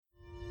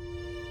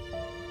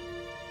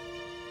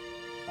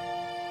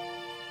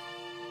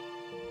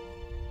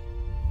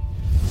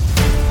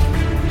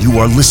You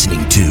are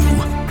listening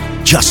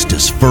to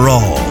Justice for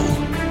All,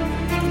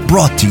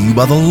 brought to you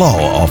by the law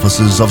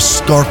offices of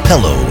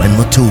Scarpello and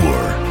Latour.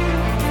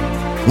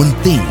 When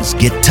things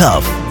get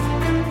tough,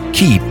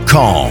 keep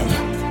calm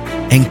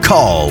and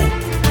call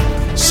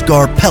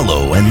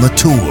Scarpello and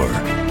Latour.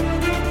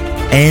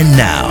 And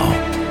now,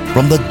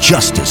 from the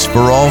Justice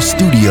for All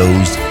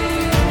studios,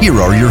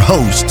 here are your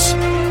hosts,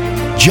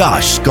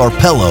 Josh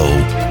Scarpello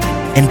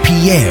and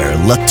Pierre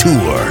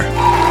Latour.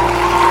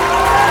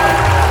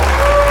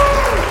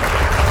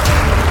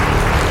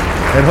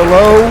 And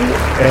hello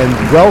and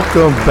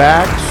welcome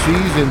back,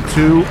 Season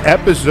 2,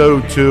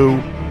 Episode 2.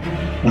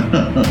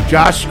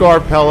 Josh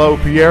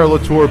Scarpello, Pierre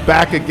Latour,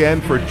 back again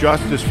for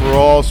Justice for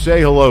All.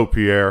 Say hello,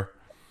 Pierre.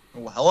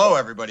 Well, hello,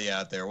 everybody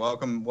out there.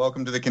 Welcome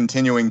to the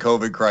continuing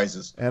COVID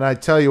crisis. And I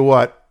tell you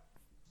what,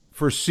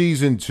 for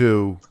Season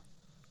 2,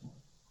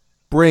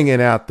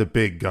 bringing out the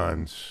big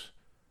guns.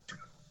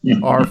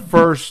 Our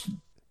first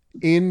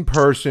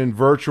in-person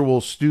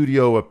virtual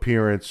studio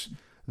appearance,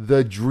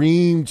 the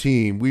Dream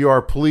Team. We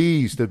are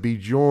pleased to be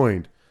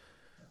joined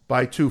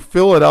by two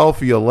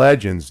Philadelphia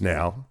legends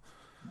now,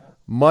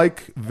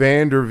 Mike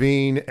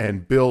Vanderveen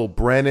and Bill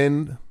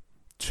Brennan,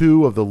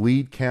 two of the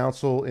lead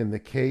counsel in the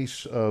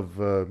case of,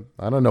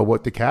 I don't know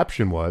what the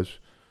caption was,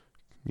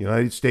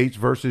 United States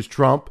versus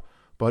Trump.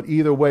 But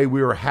either way,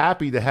 we are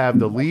happy to have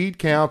the lead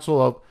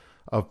counsel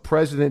of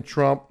President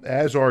Trump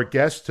as our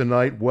guest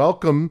tonight.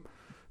 Welcome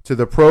to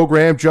the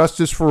program,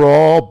 Justice for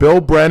All, Bill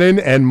Brennan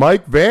and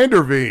Mike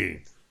Vanderveen.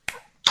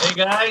 Hey,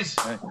 guys.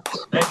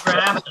 Thanks for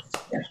having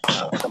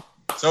us.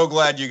 So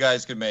glad you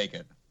guys could make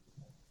it.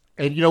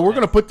 And, we're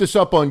going to put this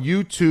up on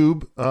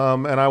YouTube,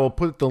 and I will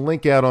put the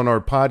link out on our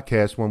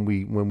podcast when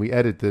we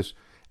edit this.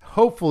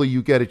 Hopefully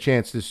you get a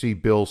chance to see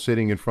Bill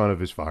sitting in front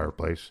of his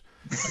fireplace.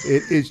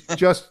 It is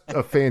just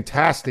a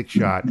fantastic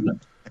shot.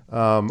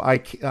 I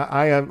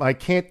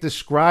can't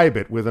describe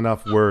it with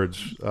enough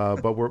words,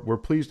 but we're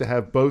pleased to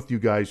have both you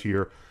guys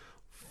here.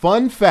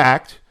 Fun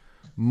fact,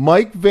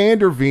 Mike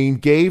Vanderveen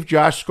gave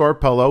Josh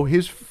Scarpello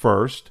his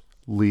first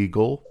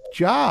legal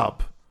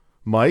job.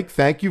 Mike,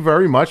 thank you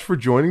very much for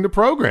joining the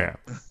program.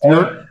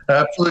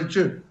 Absolutely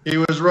true. He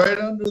was right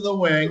under the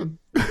wing,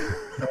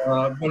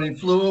 but he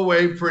flew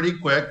away pretty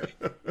quick.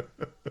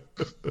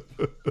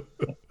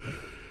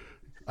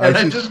 And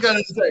I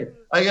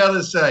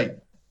gotta say,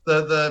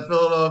 the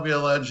Philadelphia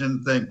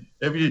legend thing.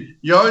 If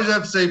you always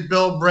have to say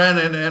Bill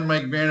Brennan and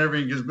Mike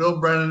Vanderveen, because Bill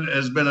Brennan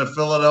has been a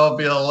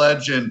Philadelphia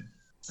legend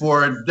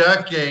for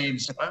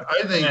decades.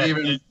 I think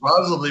even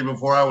possibly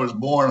before I was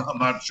born. I'm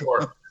not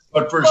sure,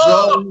 but for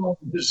so long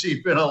has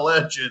he been a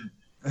legend.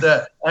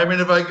 That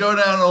if I go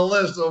down a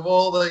list of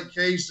all the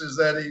cases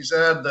that he's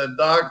had, the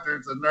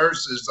doctors, the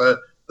nurses,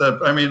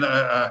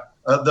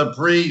 the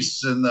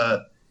priests, and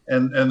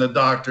the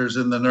doctors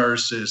and the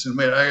nurses, and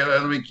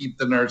let me keep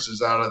the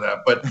nurses out of that,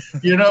 but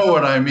you know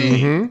what I mean.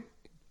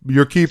 Mm-hmm.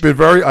 You're keeping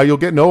you'll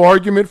get no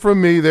argument from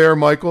me there,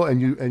 Michael,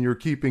 and you're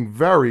keeping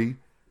very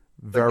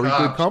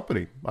good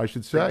company, I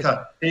should say.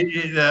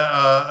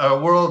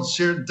 A World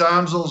Series,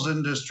 damsels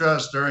in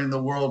distress during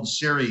the World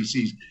Series.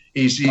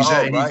 He's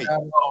had it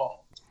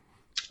all.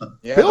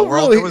 Yeah,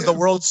 it was the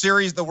World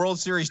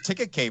Series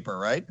ticket caper,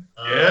 right?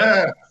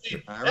 Yeah.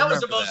 That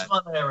was the most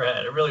fun I ever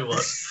had. It really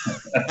was.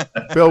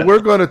 Bill, we're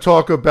going to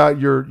talk about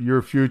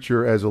your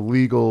future as a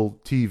legal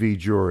TV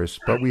jurist,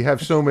 but we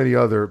have so many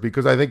other,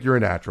 because I think you're a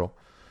natural.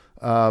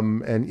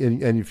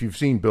 And if you've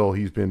seen Bill,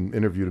 he's been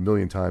interviewed a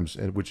million times,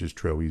 which is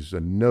true. He's a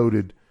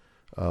noted,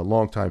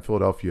 longtime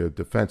Philadelphia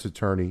defense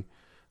attorney,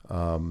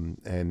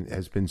 and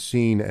has been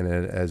seen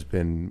and has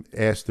been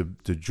asked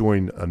to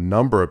join a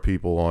number of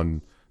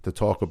people to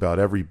talk about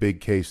every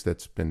big case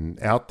that's been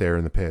out there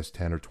in the past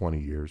 10 or 20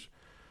 years.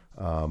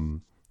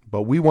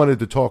 But we wanted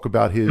to talk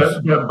about his.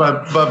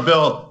 But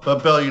Bill,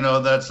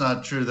 that's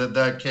not true.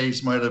 That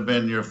case might have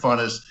been your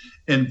funnest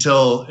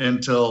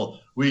until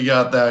we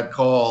got that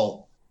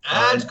call.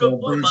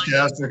 Bruce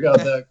Castor got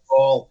that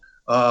call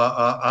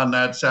on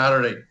that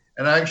Saturday.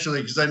 And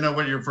actually, because I know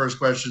what your first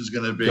question is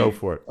going to be. Go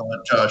for it,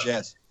 Josh.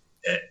 Yes.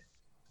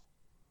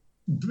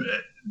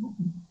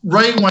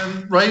 Right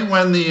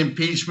when the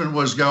impeachment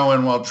was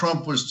going, while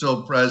Trump was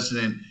still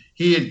president,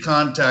 he had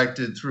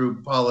contacted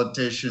through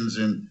politicians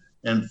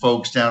and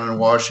folks down in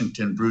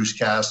Washington, Bruce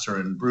Castor.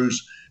 And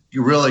Bruce,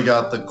 you really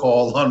got the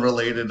call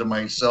unrelated to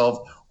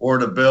myself or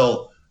to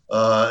Bill.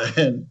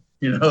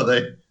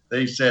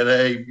 They said,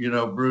 hey,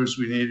 Bruce,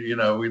 we need,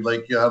 we'd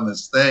like you on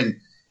this thing.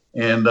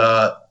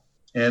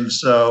 And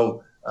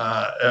so,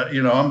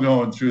 I'm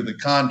going through the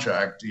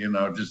contract,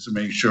 just to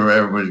make sure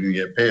everybody's going to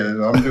get paid.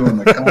 I'm doing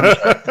the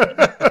contract.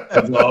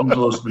 That's what I'm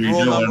supposed to be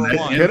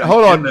doing.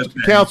 Hold on,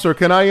 Counselor,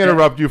 can I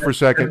interrupt you for a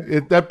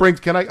second?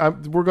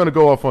 We're going to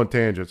go off on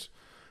tangents,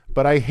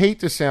 but I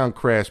hate to sound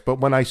crass, but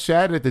when I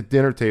sat at the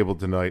dinner table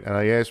tonight and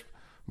I asked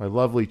my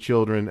lovely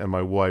children and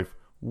my wife,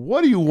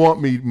 what do you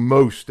want me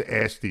most to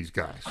ask these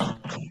guys?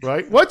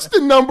 Right? What's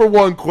the number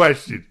one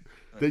question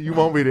that you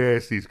want me to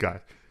ask these guys?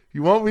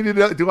 You want me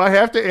to? Do I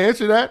have to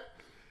answer that?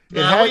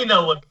 No, we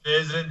know what it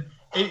is. And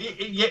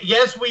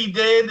yes, we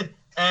did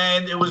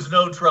and it was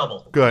no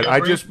trouble. Good.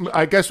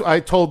 I guess I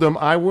told them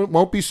I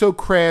won't be so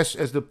crass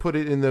as to put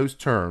it in those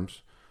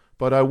terms,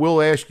 but I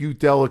will ask you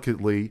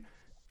delicately,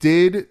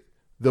 did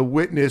the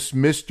witness,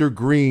 Mr.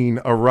 Green,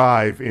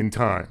 arrive in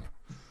time?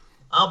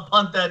 I'll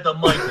punt that to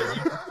Mike.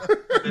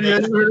 Yeah,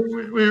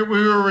 we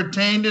were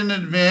retained in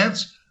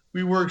advance.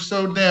 We worked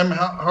so damn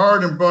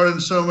hard and brought in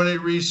so many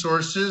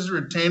resources.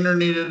 Retainer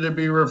needed to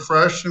be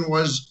refreshed and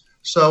was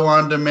so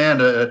on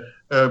demand.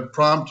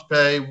 Prompt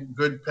pay,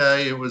 good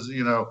pay. It was,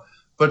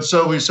 But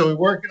so we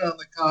working on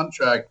the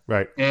contract,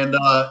 right? And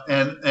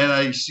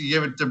I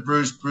give it to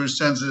Bruce. Bruce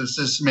sends it.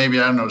 This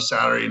maybe, I don't know,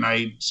 Saturday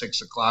night,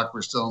 6:00.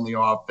 We're still in the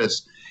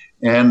office,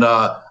 and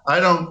I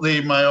don't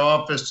leave my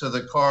office to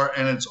the car,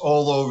 and it's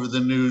all over the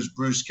news.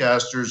 Bruce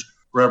Castor's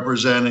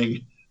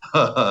representing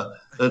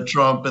the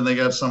Trump, and they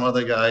got some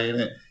other guy in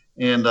it,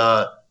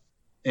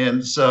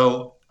 and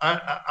so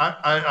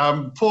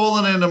I'm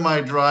pulling into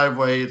my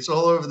driveway. It's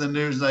all over the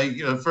news, and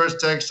the first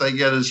text I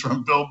get is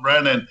from Bill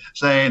Brennan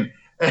saying,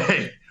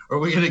 "Hey, are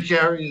we going to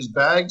carry his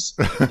bags?"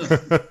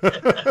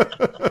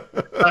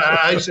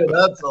 I said,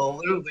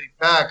 "Absolutely,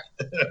 pack."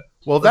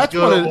 Well, that's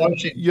one of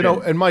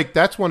and Mike,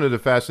 that's one of the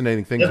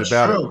fascinating things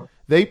about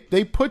it.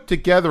 They put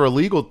together a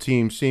legal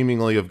team,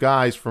 seemingly, of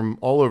guys from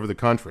all over the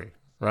country,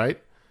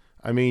 right?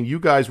 I mean, you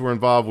guys were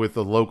involved with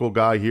a local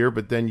guy here,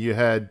 but then you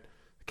had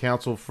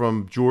counsel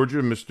from Georgia,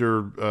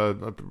 Mr.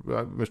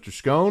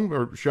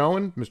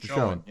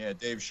 Schoen. Yeah,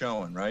 Dave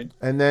Schoen, right?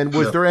 And then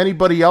was there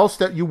anybody else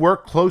that you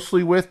worked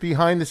closely with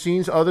behind the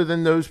scenes other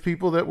than those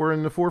people that were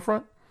in the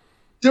forefront?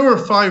 There were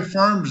 5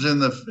 firms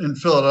in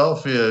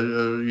Philadelphia,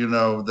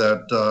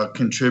 that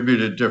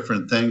contributed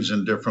different things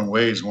in different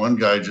ways. One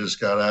guy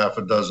just got a half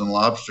a dozen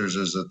lobsters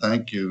as a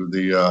thank you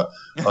the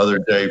other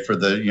day for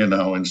the,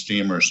 and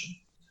steamers.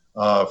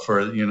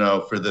 For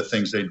the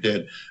things they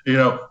did.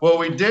 What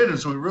we did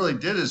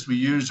is we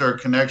used our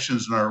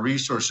connections and our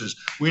resources.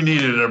 We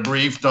needed a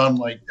brief done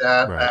like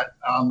that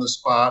on the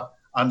spot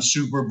on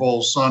Super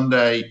Bowl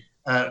Sunday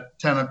at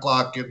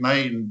 10:00 at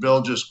night, and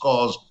Bill just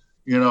calls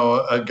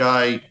a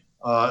guy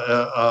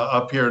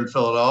up here in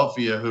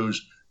Philadelphia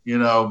who's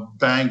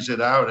bangs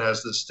it out,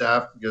 has the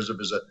staff because of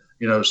his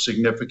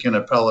significant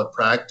appellate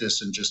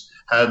practice, and just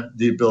had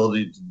the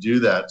ability to do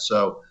that.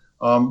 So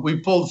we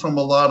pulled from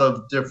a lot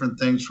of different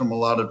things from a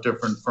lot of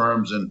different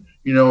firms, and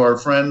our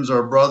friends,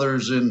 our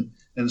brothers and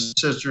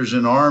sisters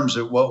in arms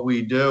at what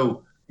we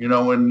do.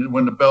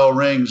 When the bell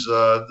rings,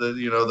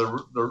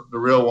 the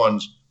real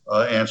ones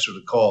answer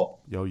the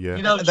call. Oh yeah.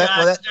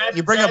 John,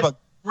 you bring up a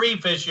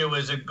brief issue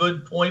is a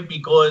good point,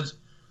 because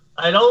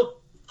I don't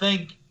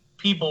think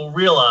people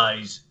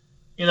realize,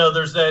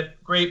 there's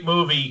that great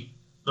movie,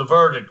 The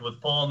Verdict, with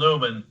Paul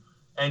Newman,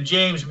 and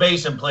James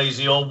Mason plays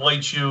the old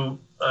white shoe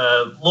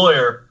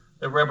lawyer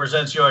that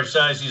represents the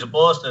Archdiocese of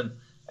Boston.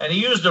 And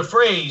he used a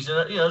phrase,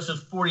 and this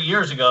is 40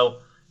 years ago,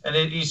 and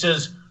he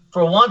says,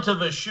 "For want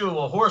of a shoe,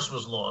 a horse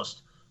was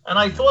lost." And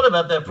I thought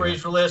about that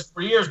phrase for the last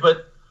 3 years,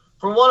 but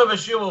for want of a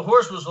shoe, a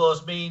horse was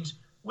lost means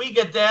we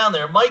get down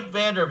there. Mike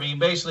Vanderveen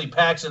basically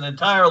packs an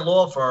entire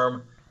law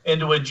firm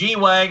into a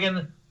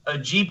G-Wagon, a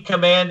Jeep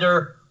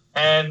Commander,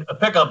 and a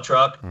pickup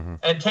truck,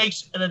 and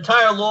takes an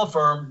entire law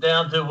firm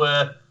down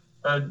to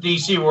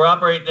D.C. We're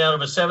operating down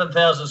of a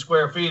 7,000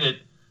 square feet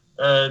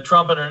at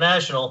Trump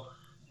International,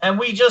 and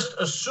we just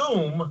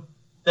assume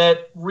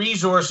that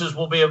resources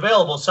will be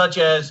available, such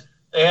as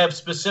they have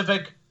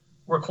specific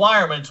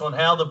requirements on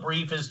how the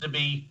brief is to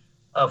be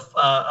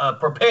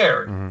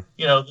prepared.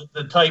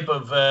 The type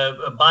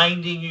of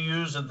binding you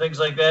use and things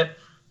like that.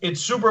 It's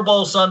Super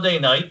Bowl Sunday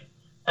night,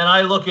 and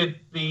I look at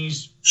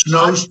these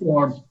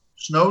snowstorm.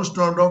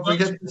 Don't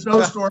forget the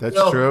snowstorm.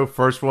 That's true.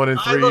 First one in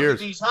 3 years. I look at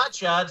these hot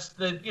shots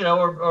that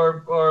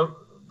are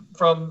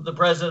from the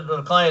president of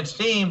the client's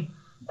team,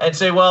 and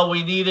say, well,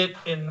 we need it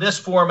in this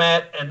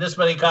format and this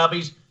many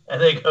copies. And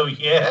they go,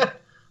 yeah.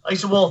 I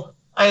said, well,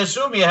 I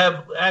assume you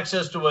have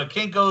access to a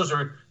Kinko's,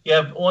 or you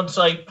have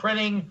on-site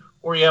printing,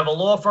 or you have a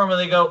law firm. And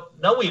they go,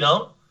 no, we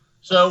don't.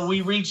 So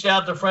we reached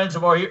out to friends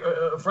of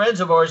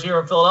ours here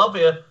in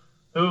Philadelphia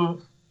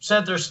who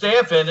sent their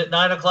staff in at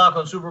 9:00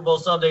 on Super Bowl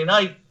Sunday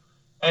night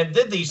and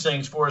did these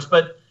things for us.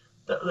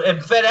 And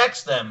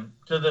FedEx them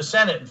to the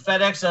Senate and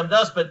FedEx them to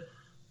us. But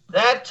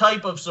that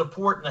type of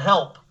support and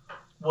help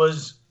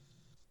was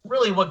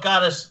really what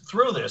got us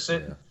through this.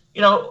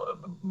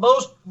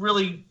 Most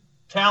really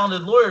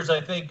talented lawyers,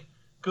 I think,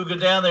 could go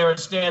down there and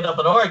stand up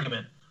an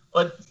argument.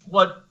 But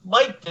what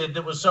Mike did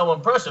that was so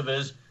impressive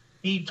is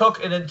he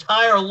took an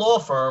entire law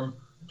firm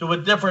to a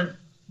different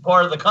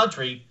part of the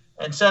country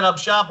and set up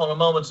shop on a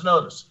moment's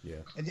notice. Yeah.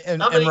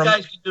 How many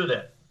guys can do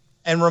that?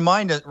 And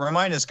remind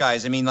us,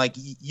 guys. I mean, like,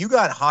 you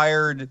got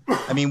hired.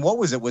 I mean, what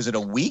was it? Was it a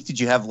week? Did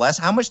you have less?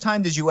 How much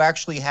time did you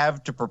actually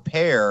have to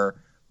prepare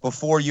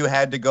before you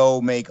had to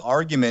go make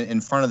argument in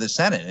front of the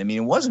Senate? I mean,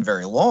 it wasn't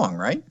very long,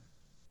 right?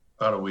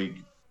 About a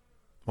week.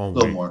 A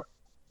little more.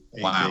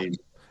 Wow. Days.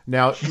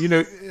 Now,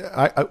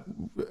 I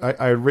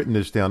had written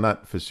this down,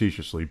 not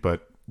facetiously,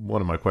 but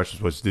one of my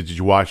questions was, did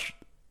you watch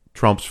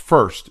Trump's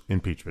first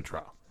impeachment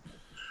trial?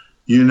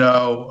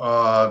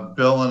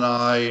 Bill and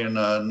I and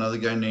another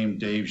guy named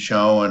Dave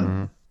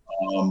Schoen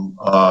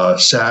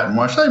sat and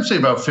watched. I'd say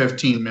about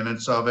 15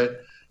 minutes of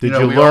it. Did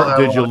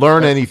you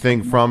learn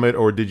anything from it,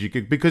 or did you?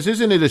 Because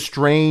isn't it a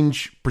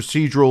strange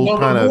procedural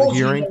kind of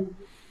hearing?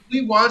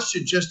 We watched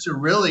it just to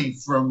really,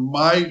 from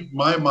my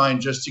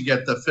mind, just to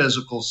get the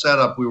physical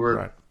setup. We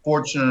were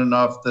fortunate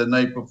enough the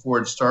night before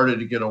it started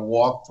to get a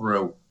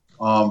walkthrough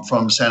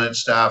from Senate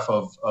staff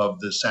of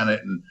the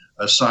Senate and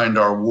assigned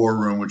our war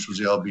room, which was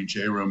the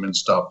LBJ room and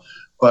stuff.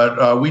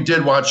 But we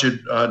did watch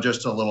it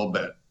just a little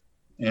bit,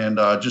 and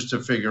just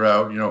to figure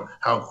out,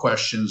 how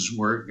questions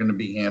were going to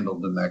be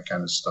handled and that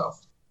kind of stuff.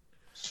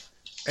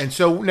 And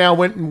so now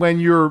when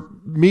you're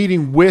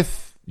meeting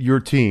with your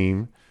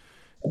team,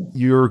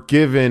 you're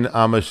given,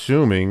 I'm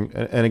assuming,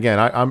 and again,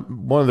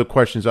 I'm one of the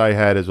questions I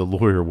had as a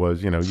lawyer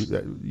was,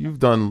 you've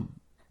done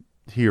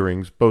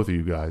hearings, both of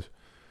you guys,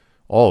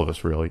 all of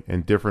us really,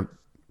 in different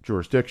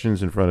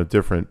jurisdictions in front of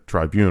different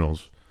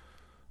tribunals,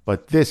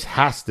 but this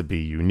has to be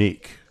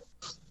unique,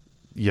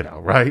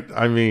 right?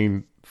 I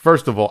mean,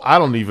 first of all, I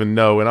don't even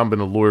know, and I've been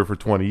a lawyer for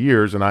 20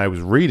 years, and I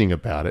was reading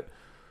about it,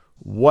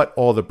 what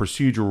all the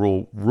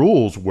procedural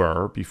rules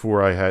were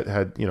before I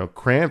had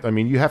cramped. I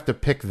mean, you have to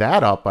pick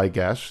that up, I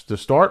guess, to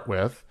start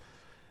with,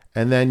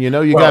 and then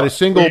got a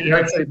single.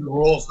 I'd say the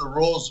rules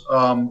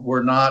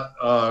were not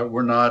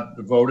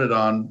voted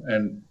on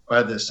and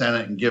by the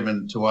Senate and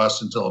given to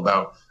us until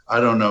about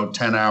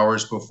 10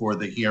 hours before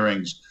the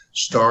hearings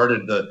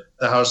started. The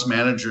House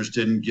managers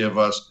didn't give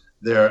us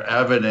their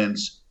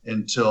evidence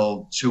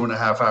until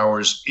 2.5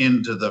 hours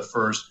into the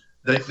first.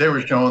 They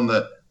were showing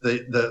the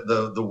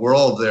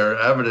world their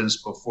evidence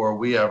before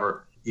we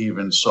ever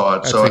even saw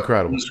it. That's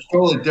incredible. It was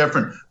totally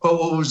different. But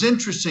what was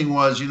interesting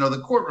was,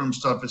 the courtroom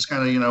stuff, it's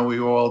kind of, we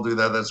all do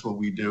that. That's what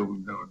we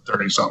do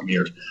 30-something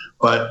years.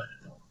 But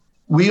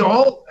we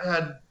all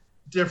had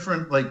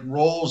different,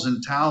 roles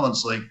and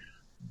talents. Like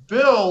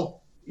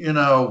Bill,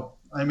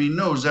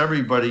 knows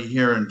everybody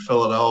here in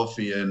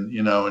Philadelphia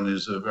and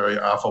is a very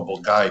affable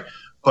guy.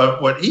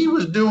 But what he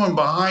was doing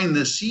behind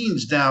the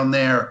scenes down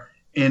there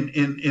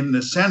in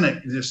the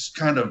Senate, this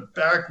kind of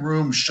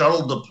backroom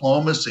shuttle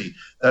diplomacy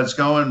that's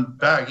going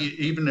back,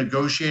 even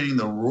negotiating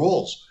the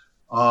rules,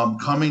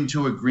 coming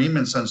to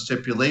agreements on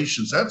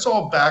stipulations. That's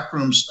all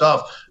backroom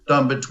stuff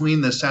done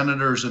between the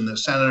senators and the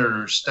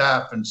senator's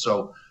staff. And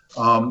so,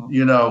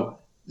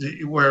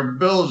 where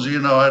Bill's,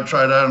 I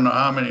tried, I don't know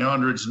how many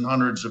hundreds and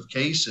hundreds of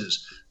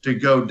cases to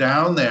go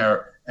down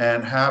there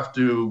and have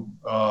to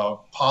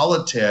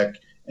politic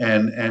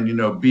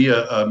and be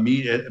a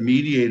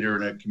mediator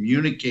and a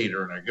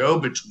communicator and a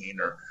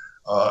go-betweener,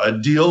 a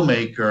deal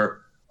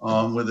maker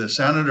with the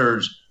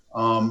senators,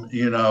 on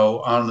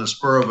the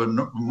spur of a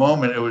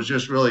moment. It was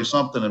just really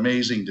something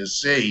amazing to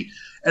see.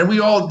 And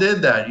we all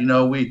did that.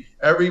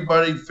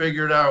 Everybody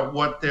figured out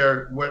what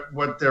their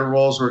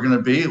roles were going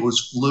to be. It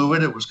was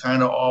fluid. It was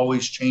kind of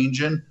always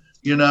changing,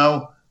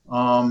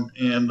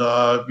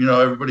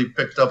 everybody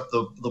picked up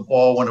the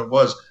ball when it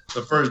was.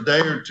 The first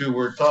day or two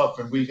were tough,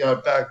 and we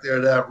got back there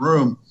to that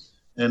room,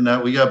 and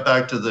we got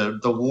back to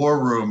the war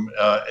room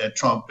at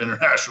Trump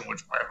International,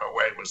 which, by the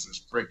way, was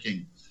this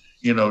freaking,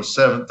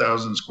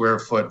 7,000 square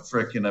foot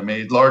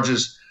freaking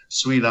largest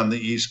suite on the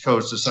East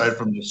Coast, aside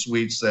from the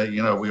suites that,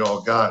 we all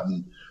got.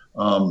 And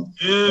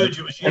huge.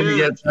 It was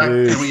huge.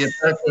 And we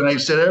attacked, and I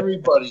said,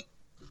 everybody,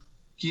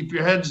 keep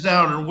your heads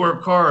down and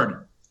work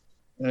hard.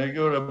 And I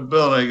go to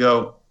Bill and I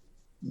go,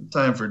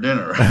 time for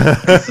dinner.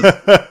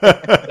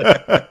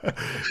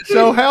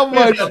 So how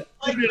much?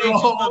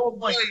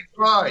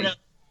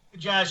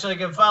 Josh, I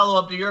can follow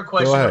up to your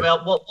question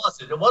about what was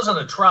it? It wasn't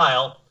a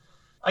trial.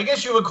 I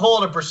guess you would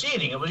call it a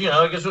proceeding. It was,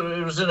 I guess it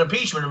was an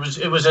impeachment.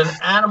 It was an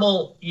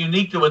animal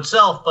unique to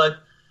itself. But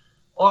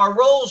our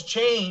roles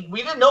changed.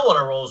 We didn't know what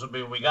our roles would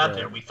be when we got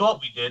there. We thought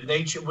we did.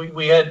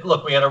 We had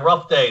a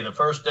rough day. The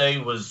first day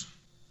was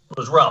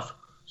rough.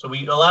 So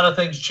a lot of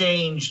things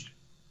changed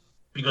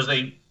because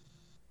they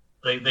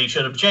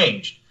should have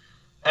changed.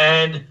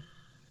 And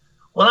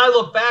when I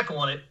look back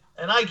on it,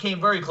 and I came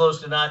very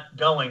close to not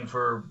going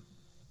for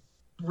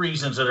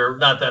reasons that are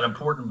not that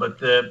important, but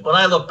when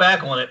I look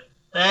back on it,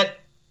 that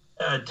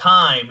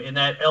time in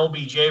that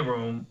LBJ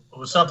room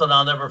was something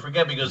I'll never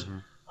forget because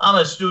I'm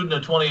a student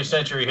of 20th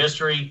century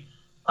history.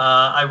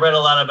 I read a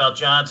lot about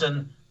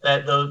Johnson,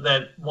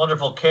 that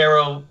wonderful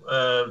Caro,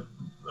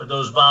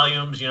 those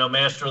volumes,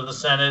 Master of the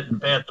Senate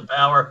and Path to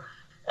Power.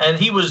 And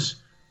he was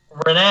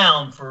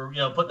renowned for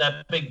putting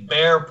that big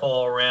bear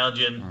paw around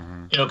you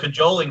and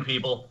cajoling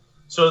people.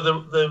 So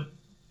the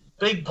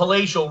big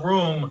palatial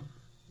room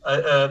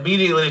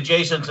immediately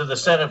adjacent to the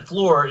Senate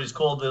floor is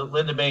called the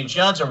Lyndon Baines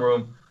Johnson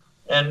room,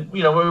 and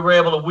we were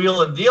able to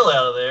wheel and deal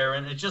out of there,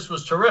 and it just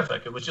was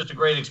terrific. It was just a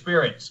great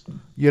experience.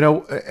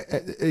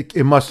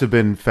 It must have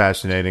been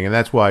fascinating, and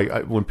that's why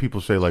when people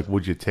say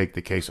would you take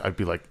the case, I'd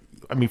be like,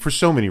 for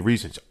so many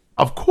reasons.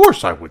 Of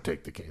course I would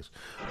take the case.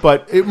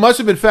 But it must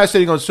have been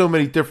fascinating on so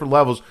many different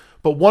levels.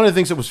 But one of the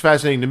things that was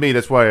fascinating to me,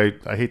 that's why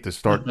I hate to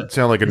sound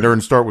like a nerd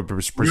and start with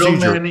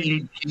procedure. Real men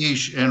eat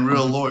quiche and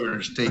real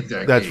lawyers take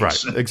that That's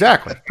case. right.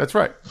 Exactly. That's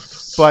right.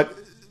 But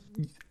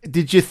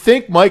did you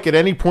think, Mike, at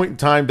any point in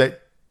time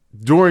that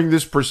during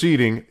this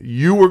proceeding,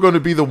 you were going to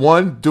be the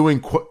one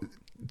doing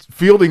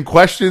fielding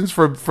questions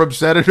from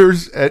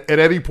senators at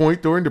any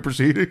point during the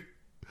proceeding?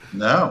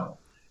 No.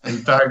 In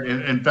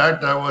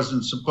fact, I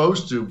wasn't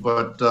supposed to,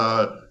 but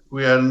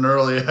we had an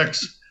early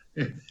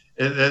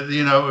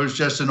it was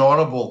just an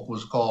audible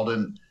was called,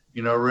 and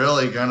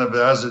really kind of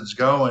as it's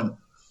going.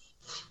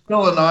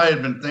 Bill and I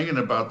had been thinking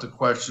about the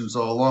questions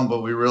all along,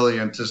 but we really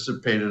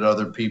anticipated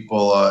other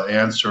people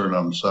answering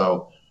them.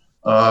 So,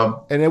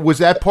 and was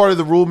that part of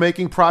the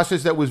rulemaking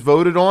process that was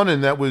voted on,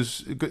 and that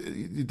was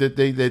that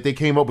they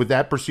came up with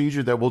that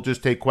procedure that we'll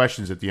just take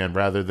questions at the end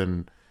rather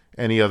than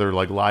any other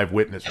like live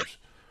witnesses?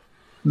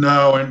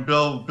 No, and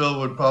Bill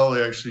would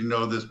probably actually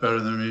know this better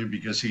than me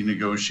because he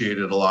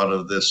negotiated a lot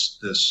of this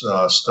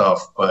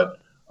stuff. But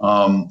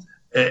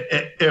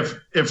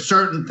if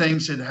certain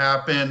things had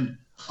happened,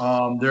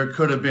 there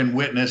could have been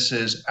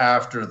witnesses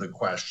after the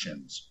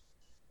questions,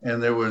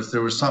 and there was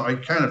something,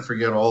 I kind of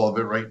forget all of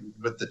it, right?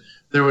 But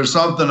there was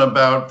something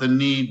about the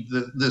need,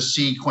 the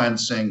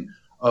sequencing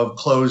of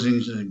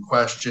closings and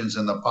questions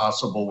and the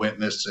possible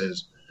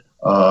witnesses.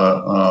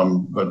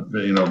 But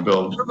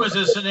Bill. There was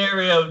a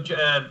scenario,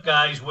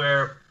 guys,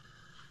 where,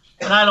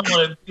 and I don't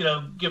want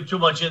to, give too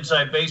much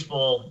inside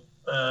baseball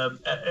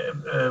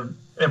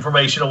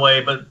information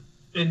away, but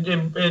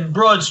in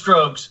broad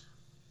strokes,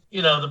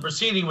 the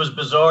proceeding was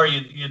bizarre.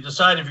 You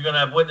decide if you're going to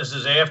have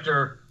witnesses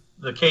after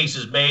the case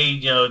is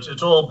made.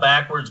 It's all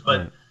backwards. But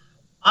right.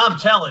 I'm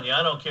telling you,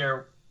 I don't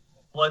care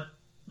what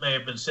may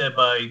have been said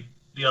by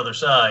the other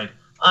side.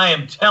 I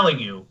am telling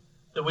you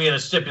that we had a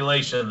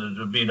stipulation that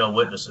there would be no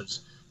witnesses.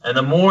 And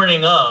the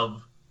morning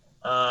of,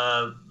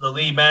 the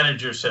lead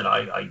manager said,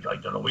 I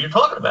don't know what you're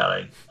talking about.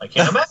 I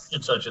can't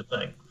imagine such a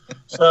thing.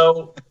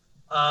 So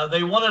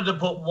they wanted to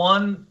put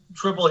one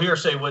triple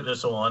hearsay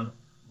witness on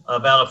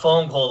about a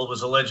phone call that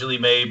was allegedly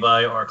made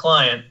by our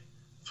client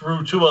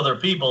through two other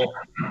people.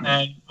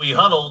 And we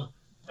huddled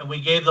and we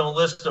gave them a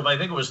list of, I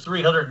think it was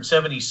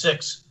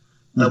 376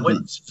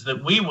 witnesses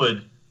that we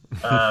would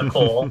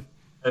call,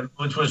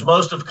 which was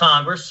most of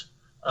Congress,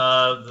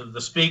 the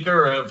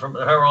speaker from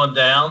her on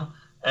down.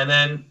 And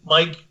then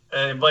Mike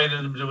invited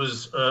him to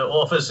his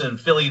office in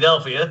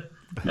Philadelphia,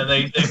 and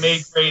they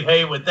made great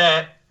hay with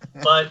that.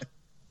 But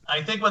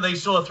I think when they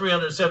saw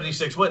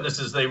 376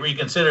 witnesses, they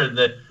reconsidered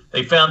that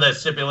they found that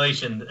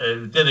stipulation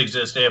did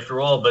exist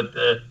after all. But,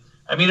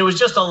 it was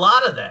just a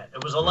lot of that.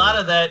 It was a lot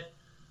of that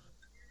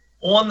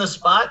on the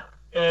spot,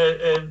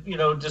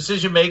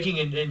 decision-making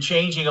and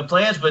changing of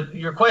plans. But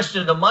your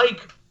question to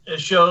Mike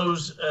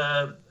shows,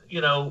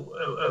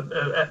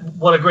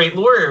 what a great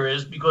lawyer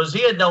is, because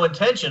he had no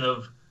intention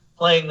of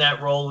playing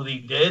that role that he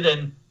did,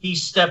 and he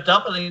stepped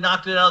up and he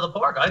knocked it out of the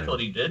park. I thought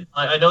he did.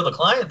 I know the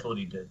client thought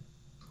he did.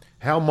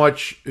 How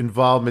much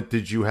involvement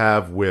did you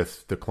have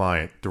with the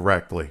client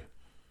directly,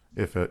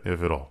 if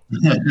at all?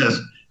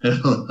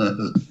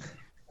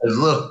 As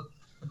little.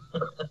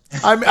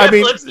 I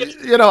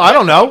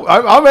don't know.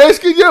 I'm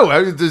asking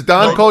you. Does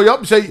Don call you up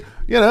and say,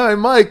 hey,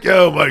 Mike,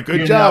 Mike,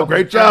 good job.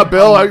 Great job,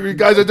 Bill. You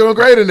guys are doing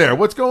great in there.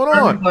 What's going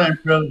on?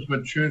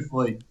 But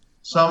truthfully,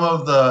 some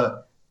of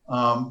the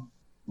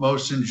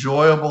most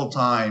enjoyable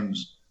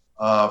times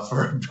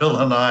for Bill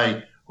and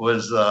I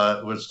was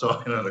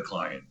talking to the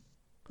client.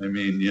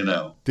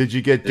 Did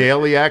you get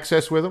daily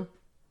access with him?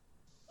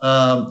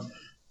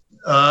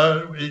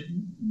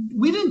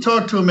 We didn't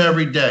talk to him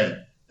every day.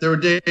 There were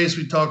days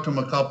we talked to him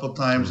a couple of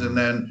times, and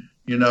then,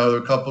 there were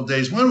a couple of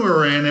days when we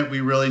were in it,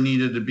 we really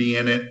needed to be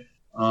in it.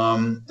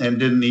 And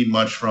didn't need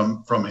much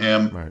from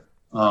him. Right.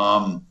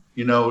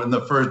 In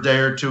the first day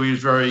or two, he was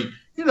very,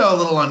 a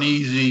little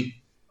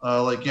uneasy,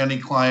 like any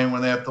client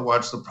when they have to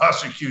watch the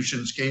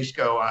prosecution's case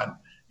go on,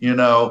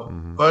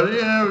 Mm-hmm. But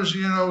it was,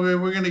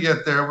 we're going to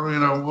get there. We're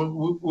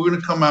going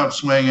to come out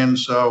swinging.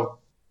 So,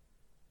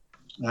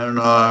 and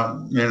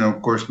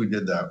of course, we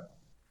did that.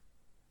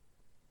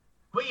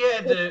 We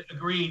had to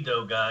agree,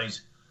 though,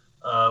 guys,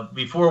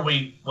 before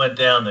we went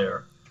down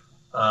there.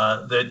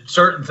 That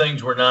certain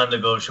things were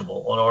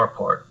non-negotiable on our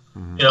part.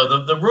 Mm-hmm.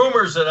 The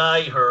rumors that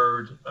I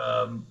heard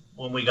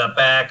when we got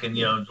back and,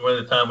 during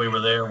the time we were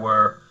there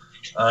were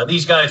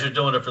these guys are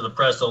doing it for the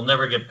press. They'll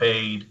never get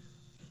paid.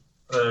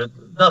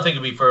 Nothing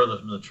could be further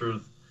from the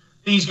truth.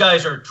 These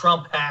guys are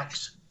Trump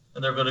hacks,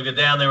 and they're going to go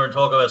down there and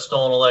talk about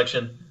stolen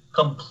election.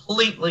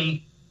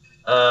 Completely,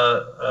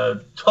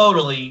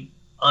 totally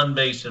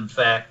unbased in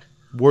fact.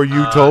 Were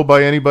you told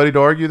by anybody to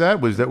argue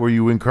that? Were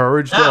you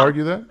encouraged to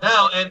argue that?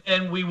 No,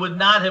 and we would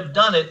not have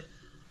done it.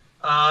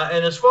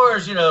 And as far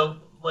as,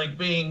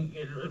 being,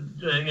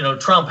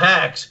 Trump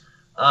hacks,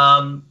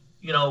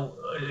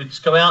 it's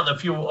come out in a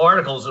few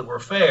articles that were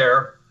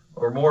fair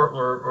or more,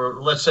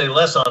 or let's say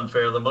less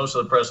unfair than most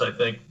of the press, I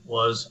think,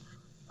 was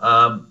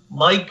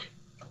Mike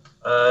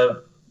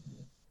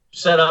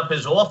set up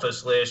his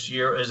office last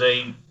year as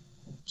a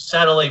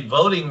satellite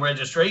voting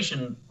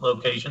registration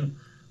location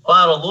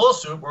filed a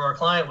lawsuit where our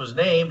client was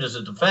named as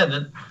a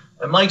defendant,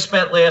 and Mike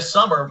spent last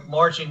summer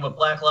marching with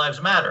Black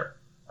Lives Matter.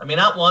 I mean,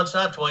 not once,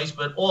 not twice,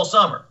 but all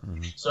summer.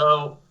 Mm-hmm.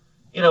 So,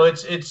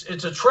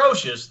 it's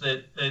atrocious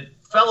that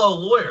fellow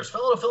lawyers,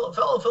 fellow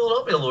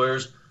Philadelphia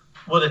lawyers,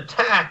 would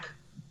attack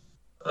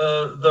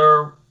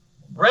their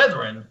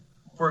brethren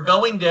for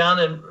going down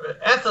and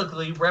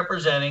ethically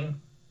representing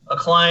a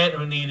client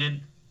who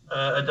needed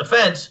a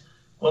defense.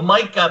 When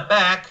Mike got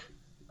back,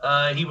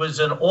 he was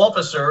an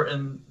officer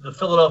in the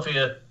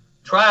Philadelphia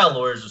Trial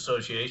Lawyers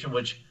Association,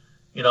 which,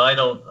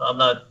 I'm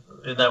not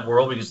in that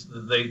world because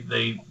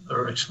they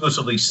are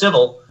exclusively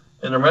civil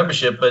in their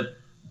membership, but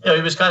he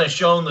was kind of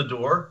shown the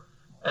door.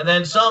 And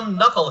then some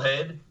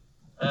knucklehead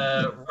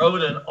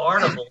wrote an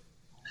article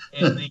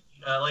in the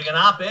like an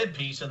op-ed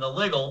piece in the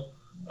Legal,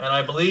 and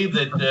I believe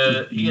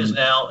that he is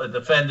now a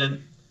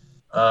defendant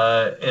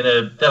in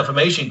a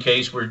defamation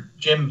case where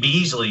Jim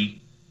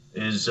Beasley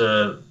is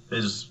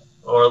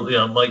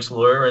Mike's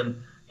lawyer,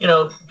 and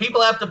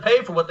people have to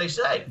pay for what they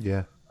say.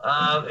 Yeah.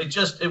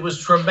 It was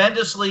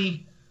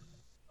tremendously.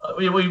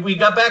 We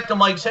got back to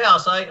Mike's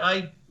house.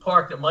 I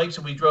parked at Mike's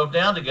and we drove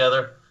down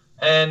together,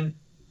 and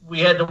we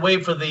had to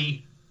wait for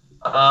the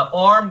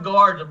armed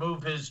guard to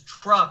move his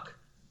truck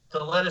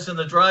to let us in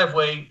the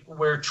driveway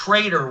where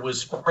Traitor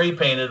was spray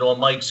painted on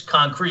Mike's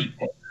concrete.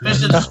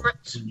 This is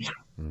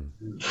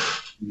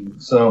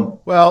So,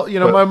 well,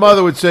 my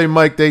mother would say,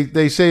 Mike,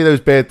 they say those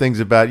bad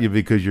things about you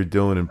because you're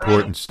doing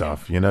important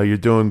stuff. You're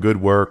doing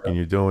good work, and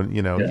you're doing,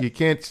 you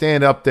can't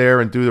stand up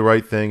there and do the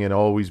right thing and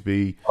always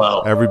be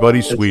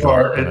everybody's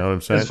sweetheart. You know what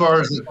I'm saying? As far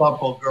as the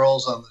couple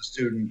girls on the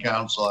student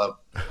council,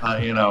 I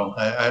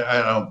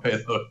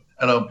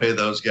don't pay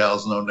those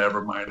gals no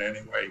never mind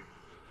anyway.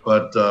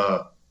 But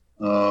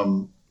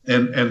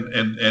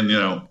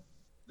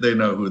they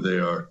know who they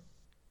are.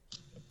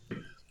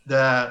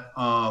 That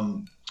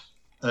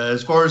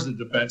as far as the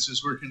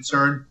defenses were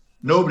concerned,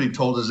 nobody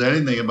told us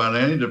anything about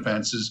any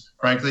defenses,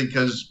 frankly,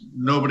 because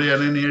nobody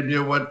had any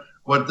idea what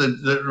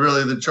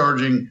the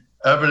charging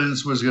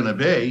evidence was going to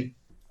be.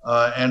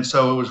 And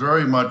so it was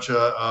very much,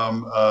 kind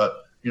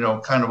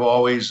of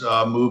always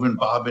moving,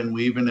 bobbing,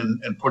 weaving,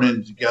 and putting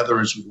it together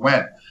as we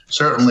went.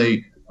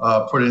 Certainly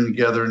putting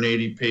together an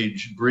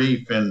 80-page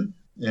brief in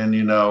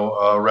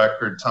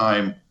record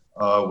time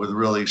with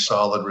really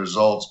solid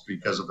results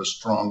because of a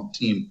strong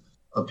team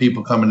of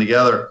people coming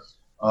together.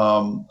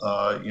 That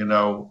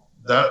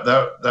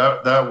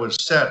was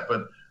set,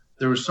 but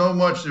there was so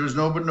much. There was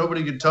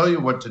nobody could tell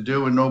you what to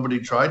do, and nobody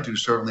tried to.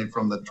 Certainly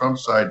from the Trump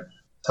side,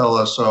 tell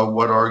us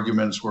what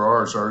arguments were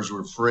ours. Ours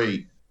were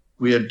free.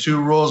 We had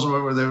two rules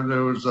where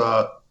there was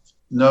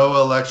no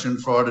election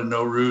fraud and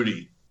no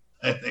Rudy.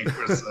 I think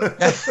was.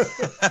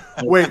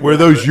 Wait, were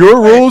those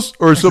your rules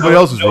or somebody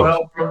else's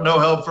rules? No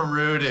help from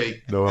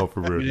Rudy. No help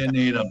from Rudy. We didn't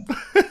need him.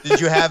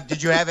 Did you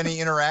have any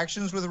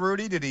interactions with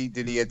Rudy? Did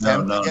he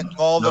attempt to get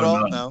involved at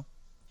all? No.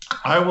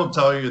 I will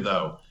tell you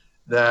though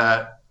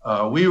that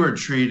we were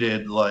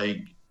treated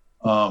like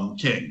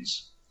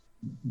kings.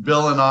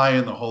 Bill and I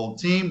and the whole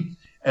team,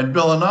 and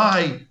Bill and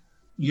I,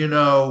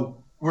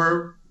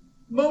 were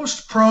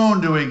most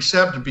prone to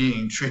accept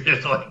being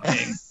treated like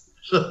kings.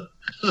 So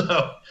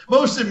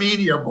most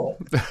amenable,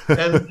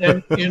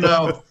 and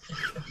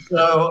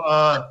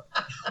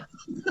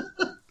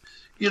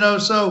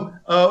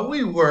so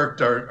we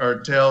worked our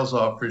tails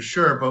off for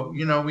sure, but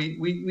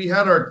we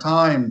had our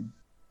time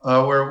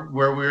where we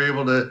were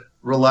able to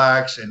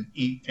relax and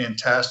eat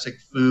fantastic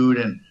food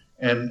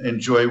and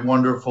enjoy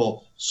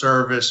wonderful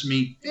service,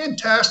 meet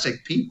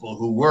fantastic people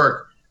who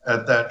work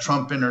at that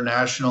Trump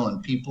International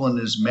and people in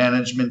his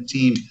management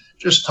team,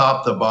 just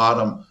top to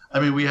bottom. I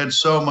mean, we had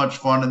so much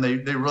fun, and they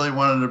really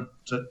wanted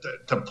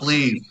to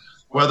please,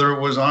 whether it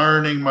was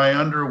ironing my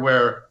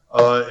underwear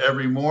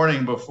every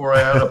morning before I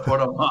had to put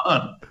them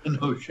on,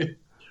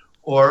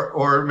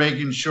 or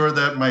making sure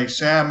that my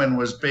salmon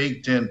was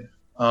baked in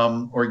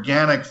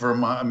organic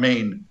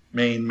Maine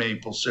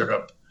maple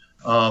syrup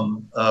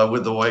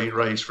with the white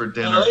rice for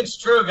dinner. No, it's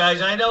true,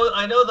 guys. I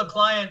know the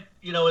client,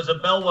 is a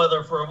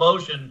bellwether for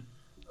emotion,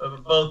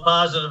 both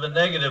positive and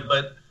negative,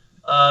 but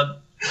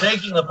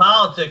taking the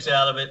politics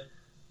out of it,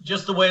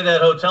 just the way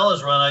that hotel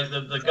is run,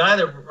 the guy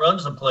that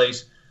runs the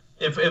place,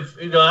 if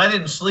I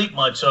didn't sleep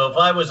much, so if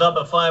I was up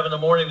at 5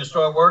 a.m. to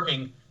start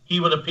working, he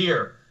would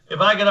appear. If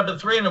I get up at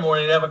 3 a.m.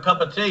 to have a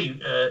cup of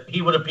tea,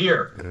 he would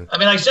appear. Yeah. I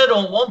mean, I said to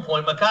him at one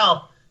point,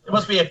 Mikhail, there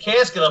must be a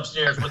casket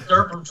upstairs with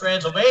dirt from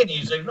Transylvania.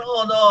 He's like, no,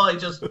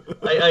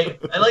 I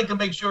like to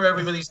make sure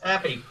everybody's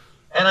happy.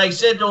 And I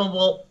said to him,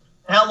 well,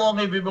 how long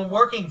have you been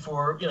working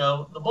for,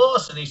 the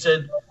boss? And he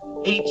said,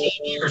 18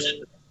 years.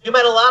 And he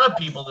met a lot of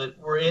people that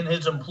were in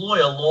his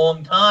employ a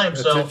long time.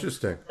 That's so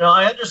interesting.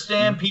 I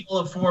understand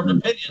people have formed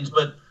opinions,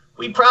 but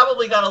we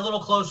probably got a little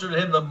closer to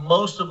him than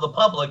most of the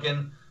public.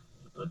 And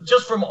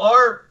just from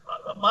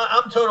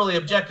I'm totally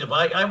objective.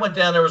 I went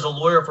down there as a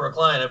lawyer for a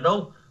client. I have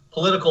no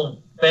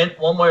political bent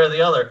one way or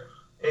the other.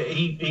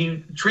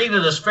 He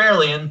treated us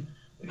fairly. And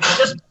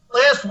just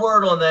last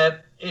word on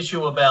that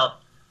issue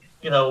about,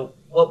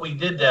 what we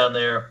did down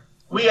there.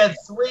 we had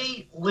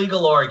three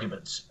legal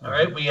arguments. All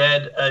right, we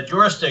had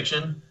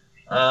jurisdiction,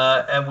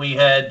 and we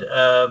had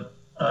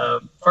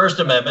First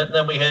Amendment, and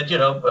then we had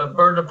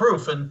burden of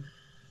proof. And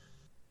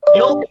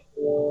the only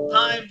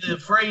time the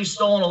phrase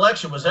 "stolen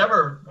election" was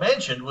ever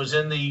mentioned was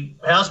in the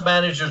House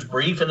manager's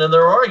brief and in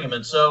their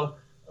argument. So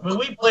I mean,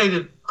 we played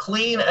it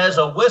clean as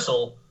a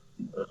whistle.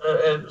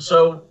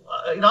 So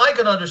I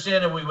can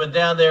understand if we went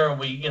down there and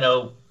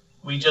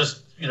we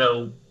just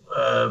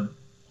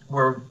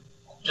were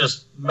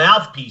just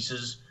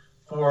mouthpieces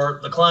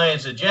for the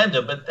client's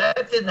agenda, but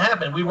that didn't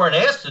happen. We weren't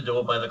asked to do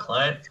it by the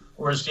client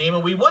or his team,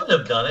 and we wouldn't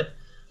have done it.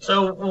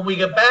 So when we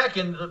get back,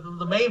 and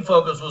the main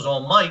focus was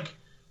on Mike,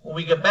 when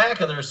we get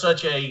back and there's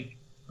such a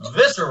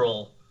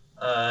visceral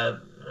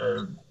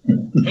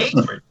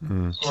hatred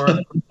for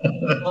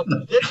what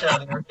we did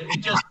down there,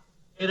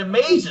 it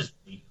amazes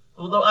me.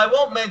 Although I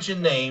won't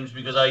mention names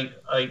because I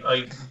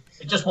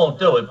just won't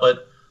do it,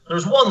 but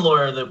there's one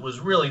lawyer that was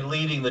really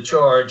leading the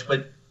charge,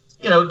 but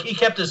he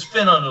kept his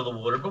fin under the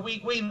water. But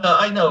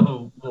I know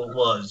who it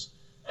was,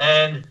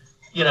 and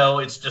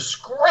it's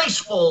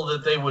disgraceful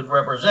that they would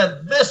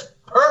represent this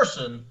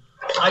person.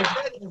 I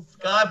bet if,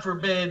 God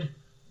forbid,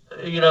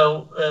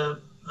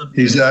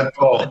 he's that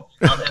tall,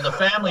 and the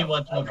family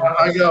went to him.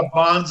 I got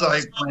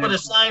bonsai. Would have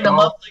signed him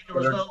up like there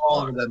was no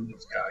taller than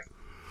this guy.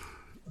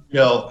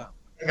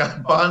 I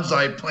got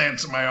bonsai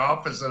plants in my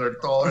office that are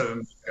taller than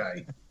this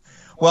guy.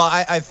 Well,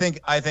 I think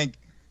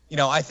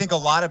a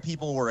lot of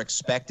people were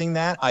expecting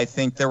that. I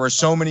think there were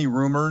so many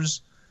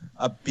rumors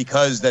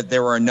because that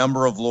there were a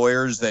number of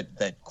lawyers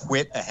that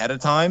quit ahead of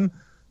time,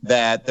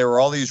 that there were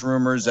all these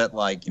rumors that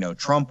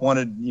Trump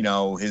wanted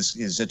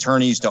his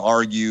attorneys to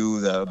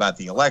argue about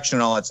the election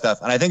and all that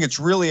stuff. And I think it's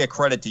really a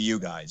credit to you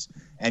guys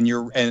and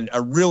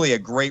a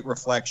great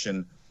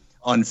reflection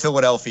on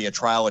Philadelphia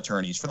trial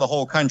attorneys for the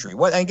whole country.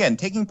 Again,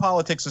 taking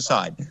politics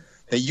aside,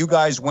 that you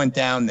guys went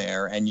down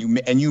there and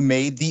you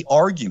made the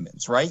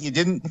arguments, right?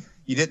 It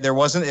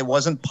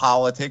wasn't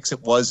politics.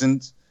 It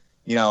wasn't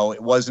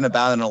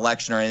about an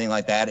election or anything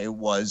like that. It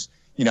was,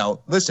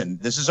 listen,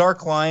 this is our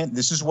client.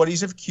 This is what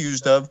he's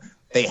accused of.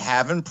 They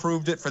haven't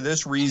proved it for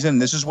this reason.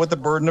 This is what the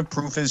burden of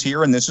proof is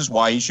here, and this is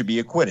why he should be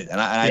acquitted.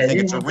 And I think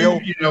it's a real.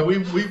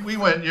 We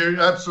went. You're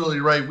absolutely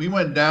right. We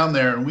went down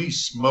there and we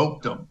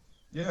smoked them.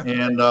 Yeah.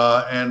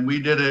 And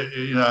we did it.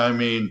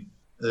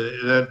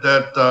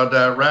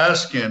 That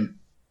Raskin.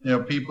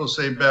 People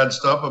say bad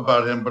stuff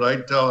about him, but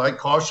I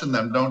caution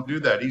them, don't do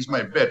that. He's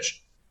my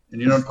bitch,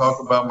 and you don't talk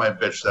about my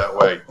bitch that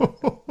way.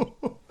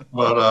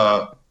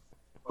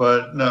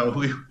 But no,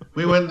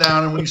 we went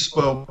down and we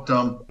smoked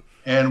them,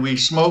 and we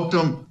smoked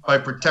them by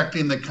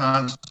protecting the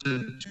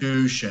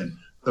Constitution,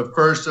 the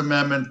First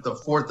Amendment, the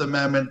Fourth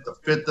Amendment, the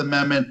Fifth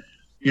Amendment,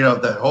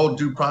 the whole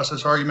due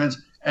process arguments.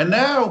 And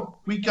now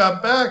we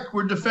got back,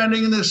 we're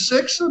defending the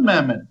Sixth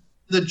Amendment,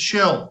 the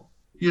chill,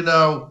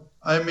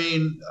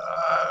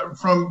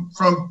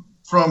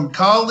 from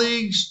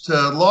colleagues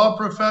to law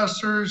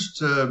professors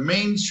to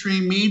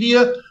mainstream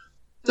media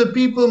to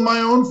people in my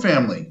own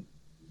family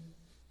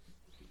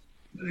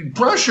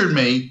pressured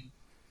me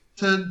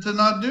to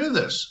not do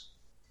this.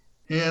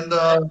 And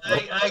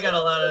I got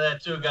a lot of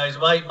that too, guys.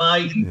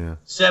 My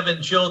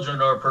 7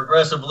 children are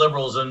progressive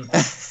liberals, and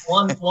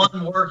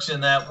one works in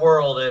that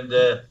world, and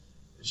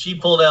she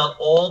pulled out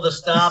all the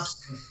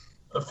stops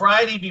the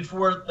Friday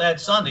before that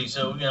Sunday.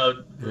 So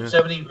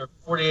 70 or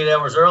 48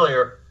 hours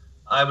earlier,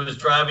 I was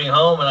driving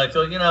home, and I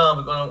thought,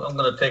 I'm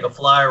going to take a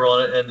flyer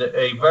on it. And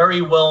a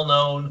very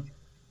well-known,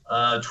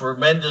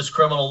 tremendous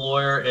criminal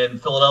lawyer in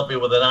Philadelphia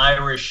with an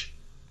Irish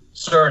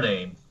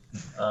surname,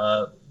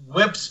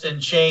 whips and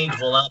chains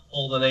will not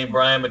pull the name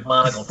Brian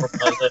McMonagle from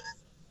my lips.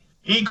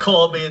 He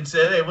called me and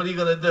said, "Hey, what are you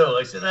going to do?"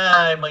 I said,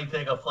 I might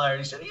take a flyer.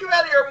 He said, "Are you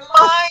out of your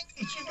mind?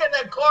 You should get in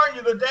that car and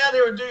you go down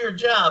there and do your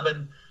job."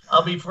 And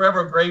I'll be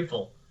forever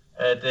grateful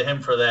to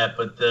him for that.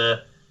 But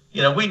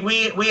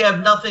we have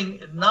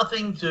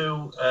nothing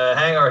to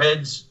hang our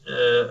heads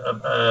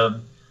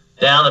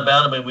down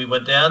about. I mean, we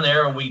went down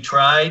there and we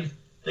tried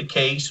the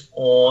case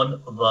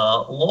on the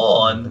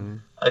law, and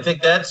I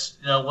think that's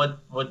what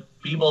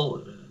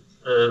people.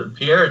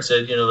 Pierre had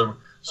said, there were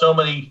so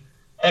many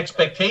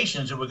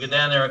expectations that we get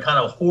down there and kind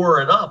of whore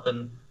it up,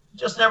 and it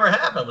just never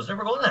happened. It was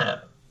never going to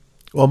happen.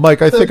 Well,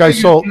 Mike, I think I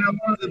saw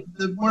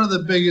one of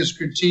the biggest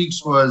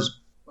critiques was,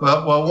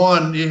 well,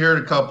 one, you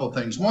heard a couple of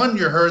things. One,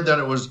 you heard that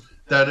it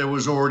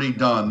was already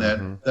done,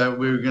 that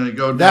we were going to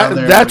go down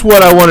there. That's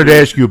what I wanted to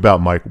ask you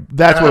about, Mike.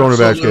 That's what I wanted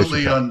to ask you.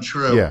 Absolutely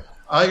untrue. Yeah.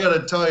 I got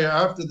to tell you,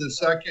 after the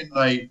second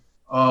night,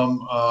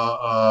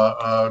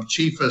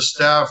 chief of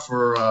staff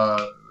for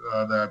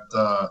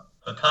that.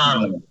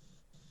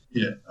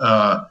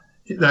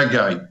 That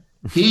guy.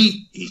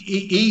 He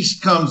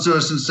comes to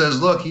us and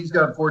says, "Look, he's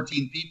got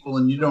 14 people,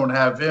 and you don't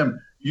have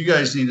him. You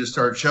guys need to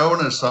start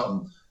showing us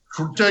something."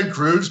 Ted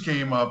Cruz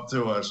came up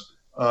to us.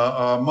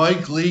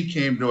 Mike Lee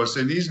came to us,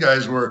 and these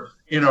guys were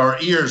in our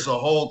ears the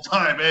whole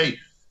time. Hey,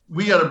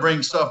 we got to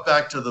bring stuff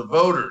back to the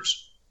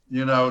voters,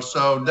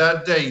 So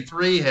that day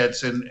 3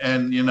 hits, and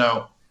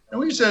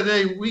we said,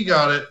 "Hey, we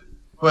got it,"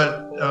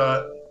 but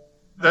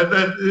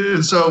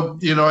And so,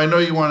 I know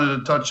you wanted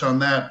to touch on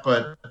that,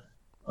 but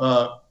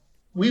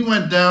we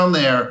went down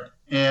there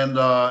and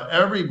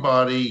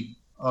everybody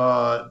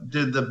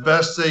did the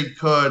best they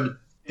could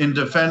in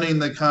defending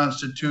the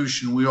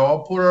Constitution. We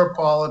all put our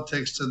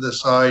politics to the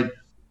side.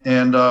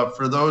 And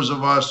for those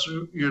of us,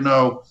 who,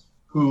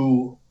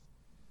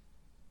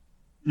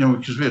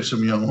 because we had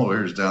some young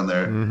lawyers down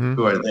there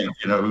who I think,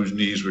 whose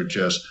knees were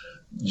just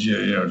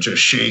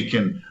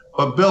shaking.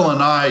 But Bill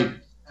and I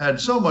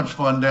had so much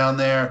fun down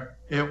there.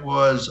 It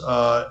was,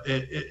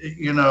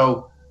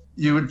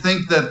 you would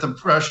think that the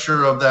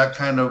pressure of that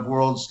kind of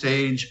world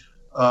stage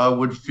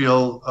would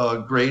feel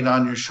great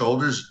on your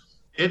shoulders.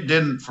 It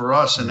didn't for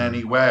us in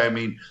any way. I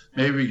mean,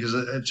 maybe because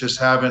just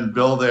having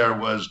Bill there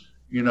was,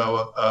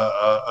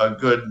 a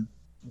good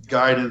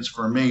guidance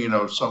for me,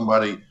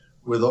 somebody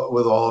with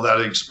all of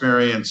that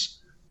experience.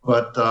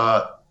 But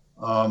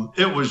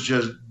it was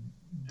just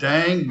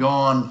dang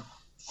gone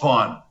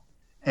fun.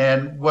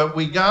 And what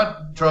we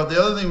got trouble, the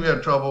other thing we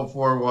had trouble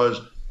for was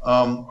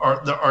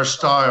our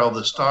style,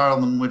 the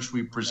style in which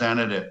we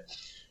presented it.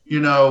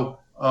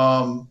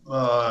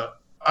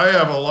 I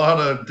have a lot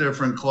of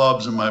different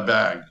clubs in my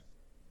bag.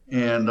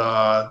 And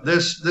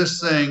this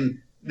thing,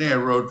 I think I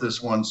wrote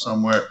this one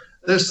somewhere.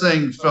 This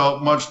thing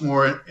felt much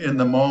more in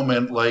the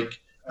moment like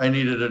I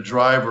needed a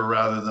driver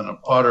rather than a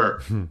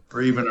putter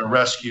or even a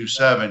rescue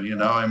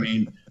 7. I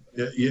mean,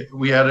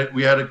 we had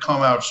to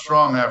come out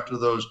strong after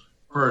those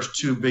first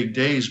 2 big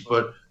days,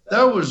 but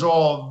that was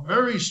all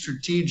very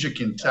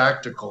strategic and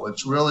tactical.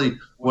 It's really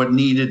what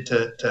needed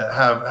to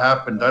have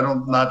happened.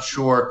 I'm not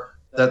sure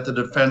that the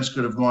defense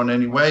could have gone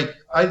any way.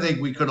 I think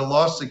we could have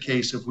lost the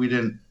case if we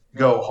didn't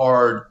go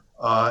hard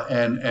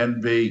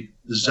and be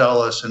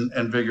zealous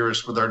and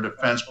vigorous with our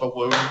defense. But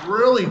what we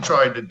really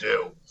tried to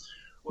do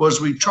was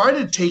we tried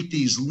to take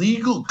these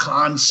legal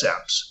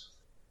concepts,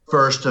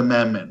 First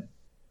Amendment,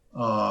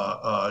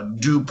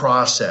 due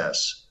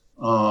process,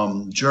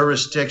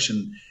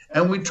 jurisdiction,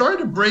 and we tried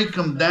to break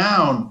them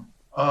down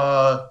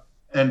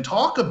and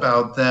talk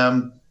about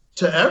them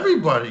to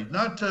everybody,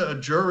 not to a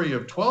jury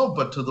of 12,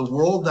 but to the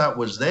world that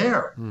was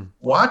there,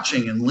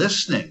 watching and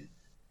listening,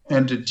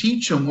 and to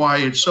teach them why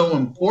it's so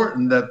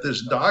important that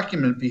this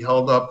document be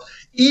held up,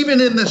 even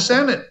in the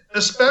Senate,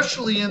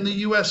 especially in the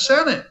U.S.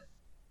 Senate.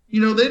 They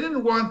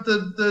didn't want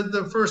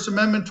the First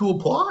Amendment to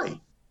apply.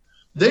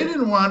 They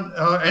didn't want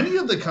any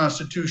of the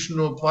Constitution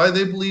to apply.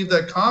 They believe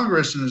that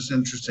Congress, and it's an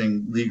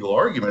interesting legal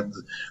argument,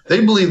 they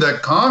believe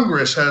that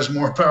Congress has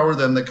more power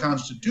than the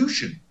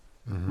Constitution,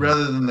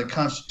 rather than the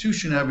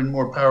Constitution having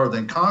more power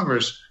than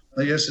Congress.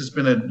 I guess it's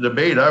been a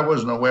debate I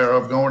wasn't aware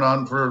of going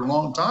on for a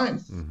long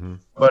time.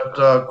 But,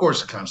 of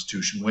course, the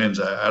Constitution wins.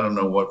 I don't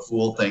know what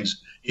fool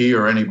thinks he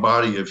or any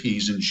body of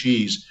he's and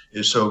she's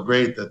is so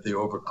great that they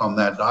overcome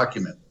that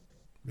document.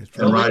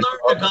 Well, we learned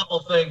a couple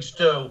things,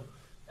 too.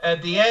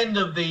 At the end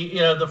of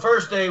the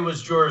first day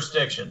was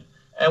jurisdiction.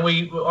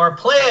 And our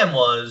plan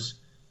was,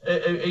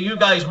 you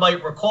guys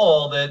might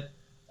recall that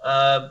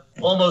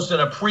almost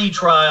in a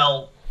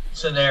pre-trial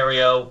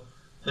scenario,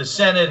 the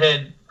Senate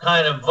had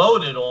kind of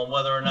voted on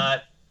whether or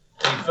not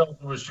they felt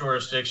there was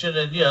jurisdiction,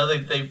 and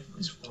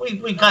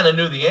we kind of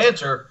knew the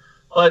answer,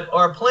 but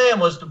our plan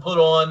was to put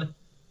on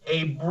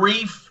a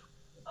brief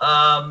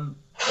on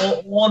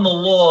the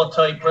law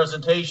type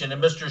presentation,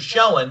 and Mr.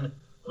 Schoen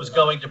was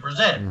going to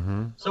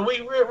present. So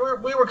we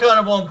were kind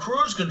of on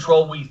cruise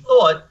control, we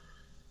thought,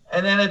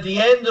 and then at the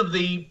end of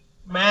the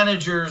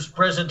manager's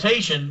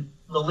presentation,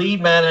 the lead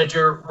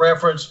manager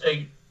referenced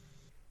a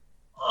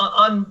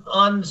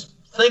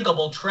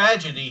unthinkable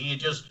tragedy he had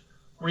just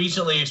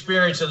recently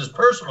experienced in his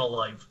personal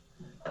life.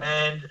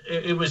 And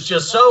it was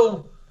just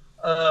so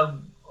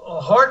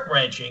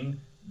heart-wrenching,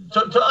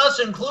 to us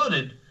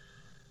included,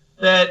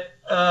 that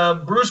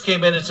Bruce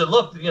came in and said,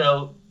 look,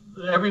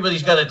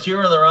 everybody's got a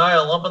tear in their eye,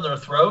 a lump in their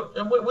throat.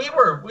 And we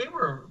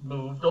were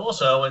moved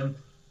also. And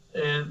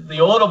the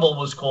audible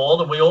was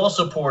called, and we all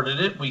supported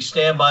it. We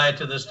stand by it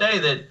to this day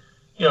that,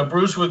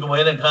 Bruce would go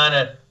in and kind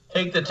of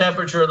take the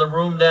temperature of the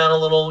room down a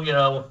little,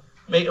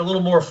 make a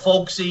little more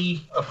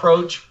folksy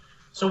approach.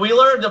 So we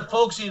learned that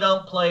folksy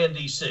don't play in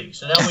D.C.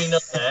 So now we know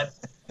that.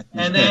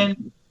 And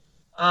then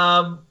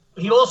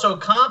he also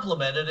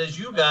complimented, as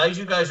you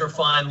guys are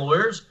fine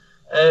lawyers,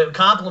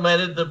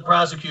 complimented the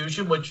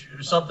prosecution, which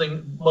is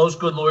something most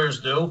good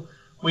lawyers do.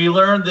 We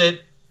learned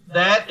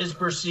that is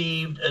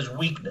perceived as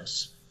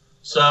weakness.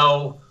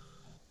 So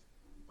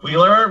we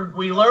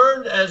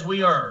learned as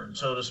we earned,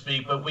 so to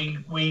speak, but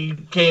we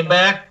came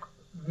back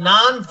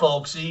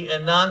non-folksy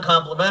and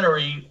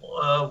non-complimentary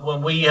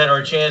when we had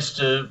our chance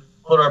to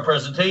put our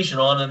presentation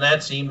on, and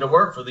that seemed to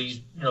work for these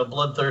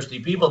bloodthirsty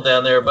people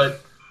down there.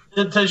 But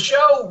to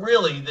show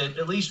really that,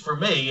 at least for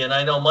me, and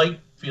I know Mike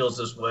feels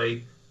this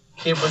way,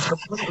 it was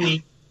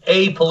completely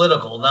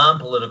apolitical,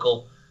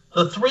 non-political.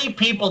 The 3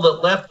 people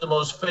that left the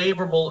most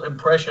favorable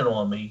impression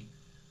on me,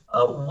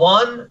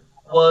 one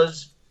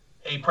was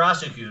a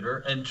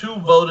prosecutor, and 2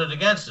 voted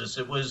against us.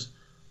 It was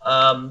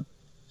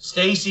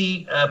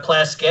Stacy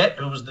Plaskett,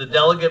 who was the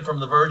delegate from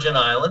the Virgin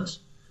Islands,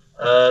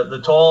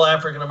 the tall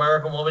African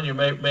American woman you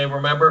may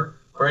remember,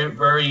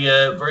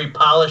 very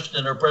polished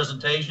in her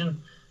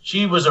presentation.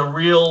 She was a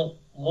real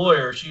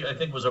lawyer. She, I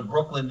think, was a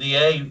Brooklyn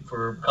DA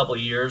for a couple of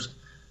years.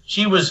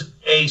 She was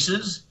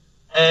aces,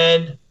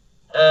 and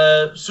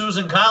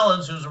Susan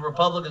Collins, who's a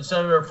Republican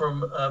senator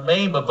from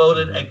Maine, but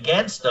voted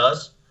against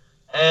us,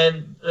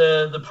 and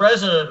the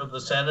president of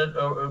the Senate,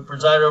 who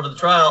presided over the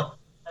trial,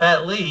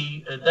 Pat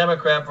Lee, a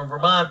Democrat from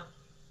Vermont.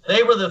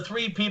 They were the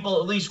three people,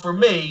 at least for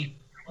me,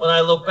 when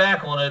I look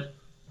back on it,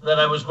 that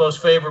I was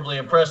most favorably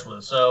impressed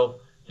with.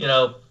 So, you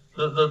know,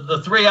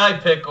 the three I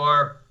pick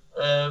are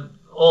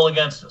all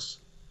against us.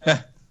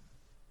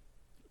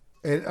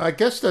 And I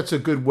guess that's a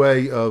good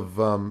way of,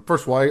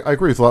 first of all, I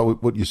agree with a lot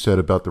with what you said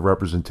about the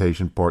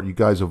representation part. You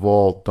guys have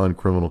all done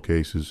criminal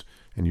cases,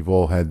 and you've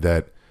all had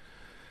that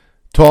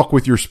talk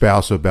with your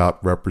spouse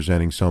about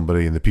representing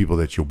somebody and the people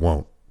that you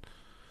won't.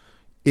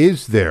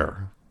 Is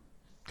there,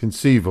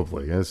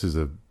 conceivably, and this is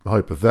a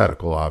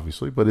hypothetical,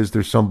 obviously, but is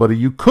there somebody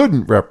you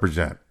couldn't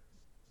represent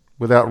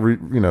without,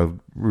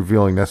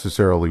 revealing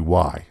necessarily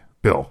why?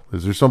 Bill,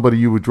 is there somebody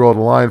you would draw the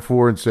line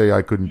for and say,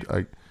 I couldn't...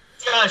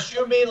 Josh,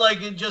 you mean like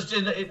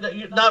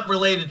not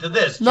related to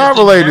this? Not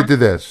related to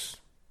this.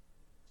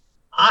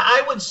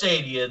 I would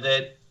say to you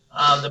that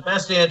the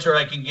best answer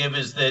I can give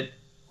is that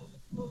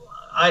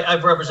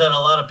I've represented a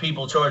lot of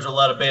people charged with a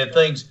lot of bad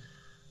things.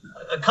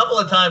 A couple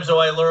of times, though,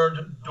 I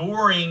learned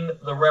during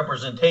the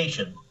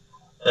representation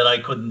that I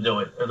couldn't do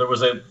it. There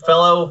was a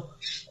fellow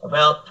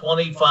about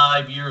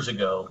 25 years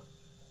ago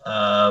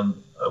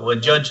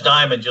when Judge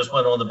Diamond just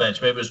went on the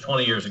bench. Maybe it was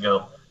 20 years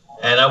ago.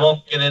 And I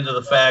won't get into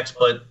the facts,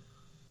 but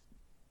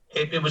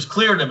it was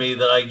clear to me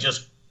that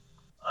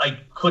I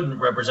couldn't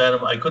represent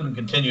him. I couldn't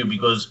continue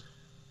because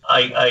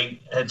I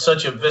had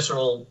such a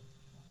visceral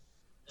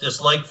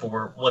dislike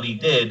for what he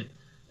did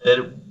that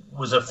it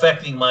was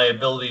affecting my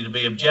ability to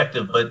be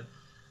objective. But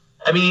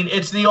I mean,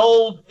 it's the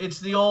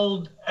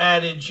old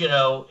adage,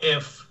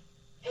 if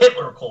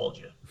Hitler called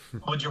you,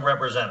 would you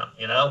represent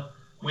him?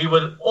 We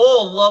would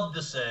all love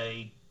to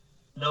say,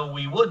 no,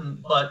 we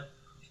wouldn't, but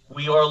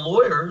we are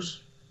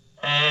lawyers,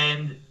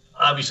 and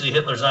obviously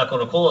Hitler's not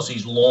going to call us.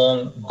 He's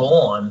long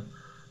gone.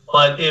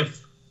 But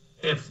if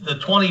the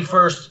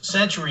 21st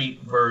century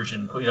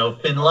version,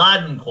 Bin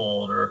Laden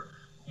called, or,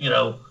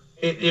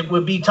 it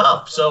would be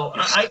tough. So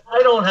I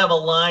don't have a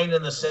line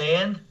in the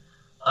sand.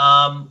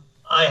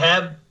 I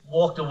have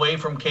walked away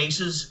from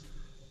cases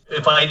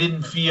if I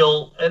didn't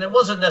feel, and it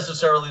wasn't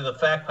necessarily the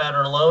fact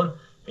pattern alone,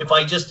 if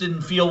I just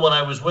didn't feel when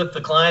I was with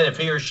the client, if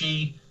he or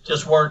she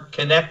just weren't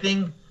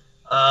connecting.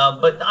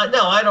 But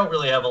no, I don't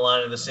really have a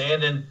line in the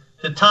sand. And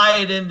to tie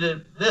it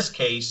into this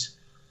case,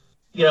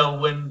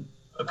 when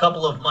a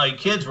couple of my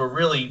kids were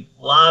really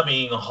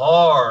lobbying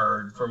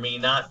hard for me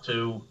not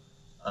to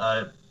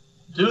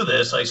do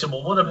this, I said,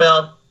 well, what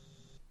about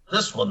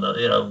this one,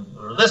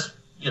 or this,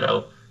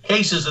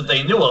 cases that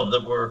they knew of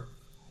that were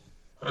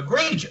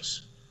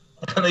egregious.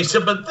 And they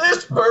said, but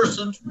this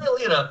person's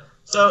really,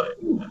 so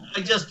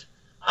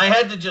I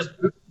had to just.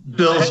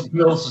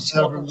 Bill's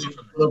several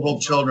liberal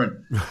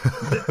children.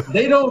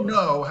 They don't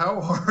know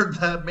how hard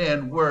that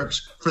man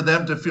works for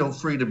them to feel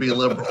free to be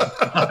liberal.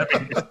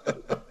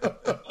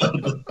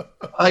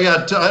 I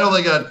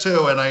only got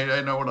two, and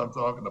I know what I'm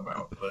talking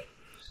about. But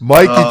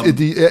Mike,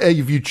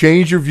 have you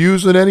changed your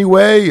views in any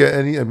way?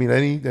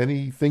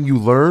 Anything you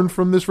learned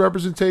from this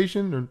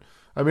representation?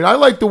 I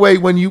like the way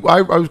when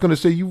I was going to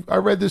say I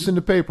read this in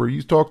the paper.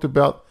 You talked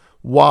about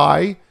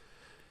why.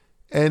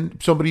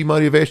 And somebody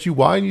might have asked you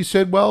why, and you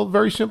said, well,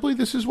 very simply,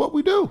 this is what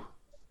we do.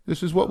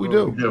 This is what we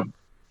do.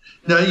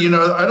 Now,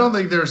 I don't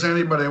think there's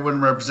anybody I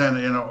wouldn't represent,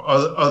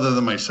 other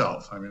than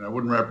myself. I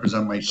wouldn't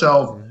represent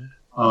myself.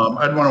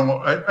 I've got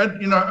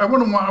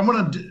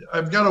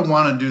to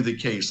want to do the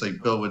case,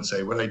 like Bill would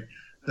say.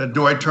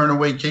 Do I turn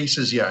away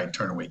cases? Yeah, I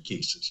turn away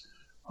cases.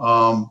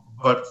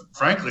 But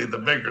frankly, the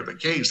bigger the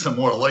case, the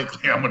more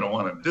likely I'm going to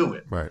want to do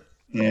it. Right.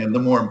 And the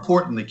more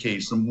important the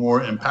case, the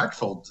more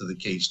impactful to the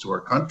case, to our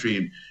country.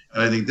 And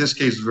I think this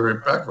case is very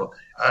impactful.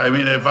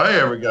 If I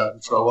ever got in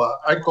trouble,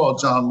 I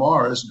called John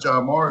Morris.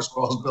 John Morris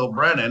calls Bill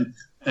Brennan.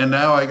 And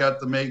now I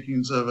got the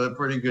makings of a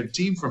pretty good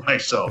team for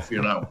myself,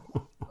 No,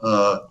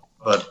 I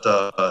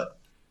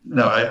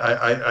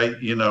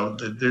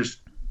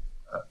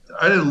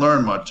didn't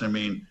learn much.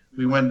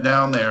 We went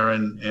down there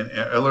and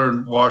I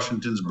learned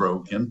Washington's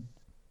broken.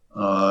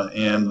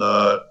 And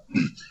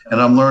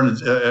I'm learning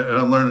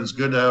it's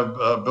good to have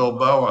Bill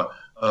Boa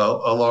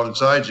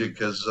alongside you,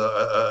 because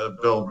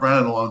Bill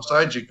Brennan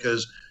alongside you,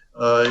 because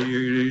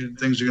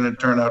things are going to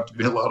turn out to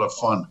be a lot of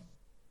fun.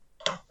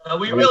 There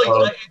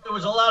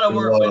was a lot of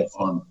work.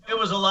 It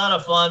was a lot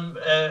of fun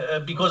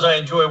because I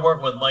enjoy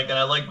working with Mike, and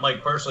I like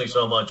Mike personally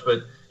so much.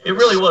 But it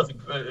really was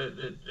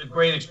a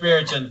great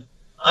experience, and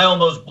I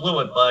almost blew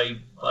it by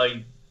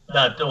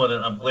not doing it.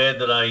 I'm glad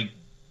that I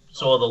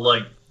saw the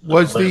light.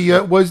 Was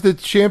the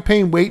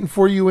champagne waiting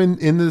for you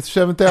in the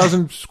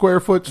 7,000 square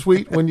foot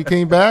suite when you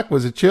came back?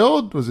 Was it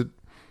chilled?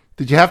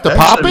 Did you have to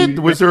pop it?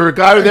 Was there a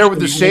guy there with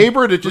the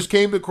saber that just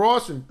came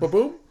across and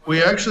boom?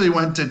 We actually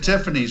went to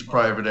Tiffany's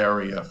private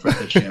area for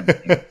the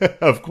champagne.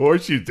 Of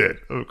course you did.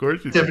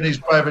 Tiffany's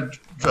private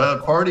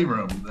party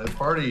room, the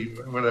party,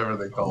 whatever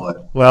they call it.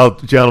 Well,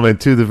 gentlemen,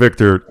 to the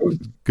victor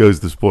goes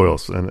the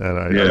spoils, and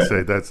I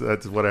say that's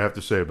what I have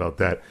to say about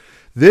that.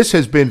 This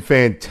has been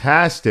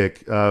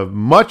fantastic,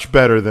 much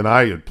better than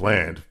I had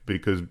planned,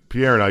 because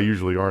Pierre and I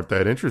usually aren't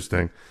that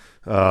interesting,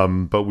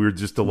 but we were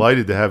just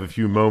delighted to have a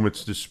few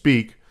moments to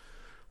speak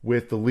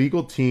with the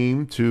legal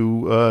team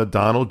to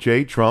Donald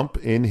J. Trump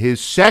in his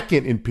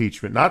second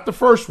impeachment. Not the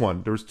first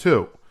one. There was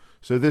two.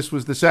 So this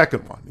was the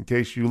second one, in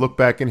case you look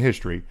back in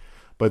history.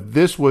 But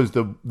this was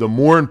the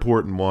more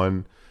important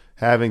one,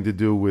 having to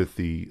do with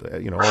the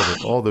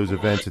all those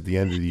events at the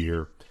end of the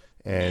year.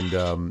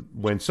 And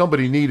when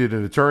somebody needed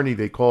an attorney,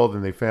 they called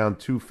and they found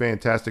two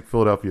fantastic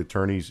Philadelphia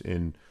attorneys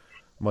in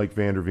Mike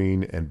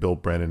Vanderveen and Bill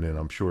Brennan, and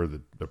I'm sure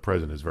that the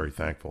president is very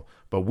thankful.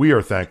 But we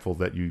are thankful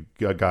that you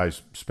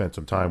guys spent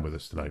some time with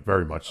us tonight,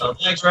 very much so. Oh,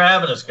 thanks for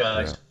having us,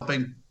 guys. Yeah.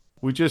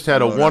 We just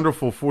had a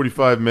wonderful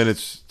 45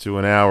 minutes to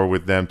an hour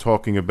with them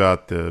talking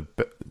about the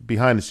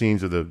behind the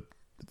scenes of the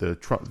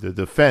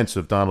defense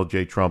of Donald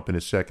J. Trump in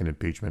his second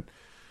impeachment.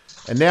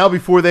 And now,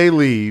 before they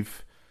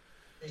leave,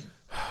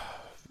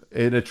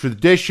 in a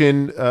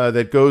tradition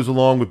that goes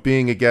along with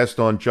being a guest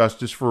on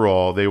Justice for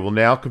All, they will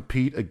now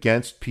compete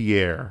against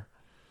Pierre.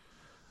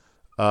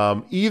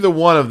 Either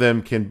one of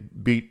them can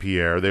beat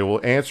Pierre. They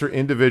will answer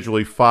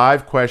individually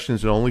 5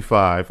 questions and only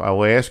 5. I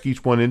will ask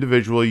each one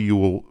individually. You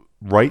will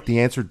write the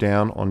answer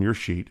down on your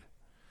sheet.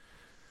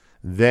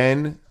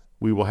 Then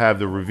we will have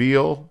the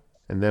reveal,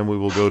 and then we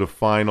will go to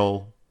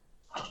final.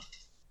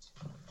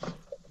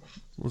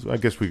 I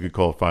guess we could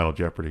call it Final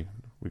Jeopardy.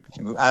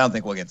 I don't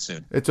think we'll get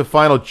sued. It's a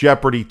Final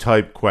Jeopardy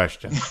type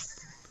question,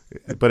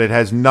 but it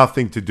has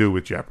nothing to do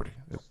with Jeopardy.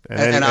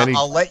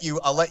 I'll let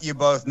you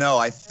both know.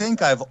 I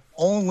think I've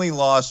only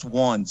lost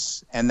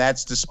once, and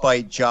that's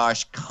despite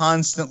Josh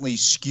constantly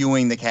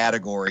skewing the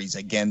categories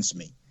against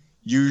me,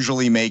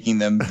 usually making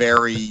them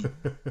very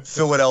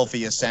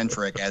Philadelphia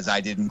centric, as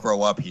I didn't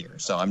grow up here.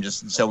 So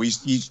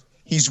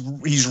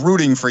he's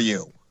rooting for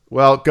you.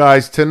 Well,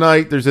 guys,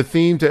 tonight there's a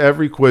theme to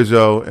every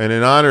Quizzo, and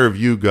in honor of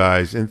you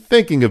guys, and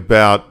thinking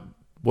about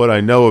what I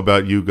know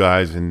about you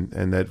guys and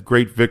that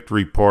great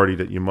victory party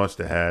that you must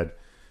have had,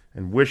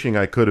 and wishing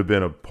I could have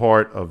been a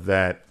part of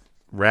that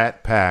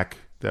rat pack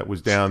that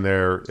was down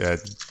there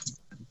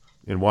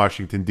in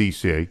Washington,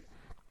 D.C.,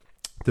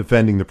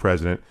 defending the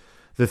president.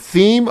 The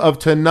theme of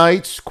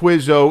tonight's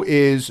Quizzo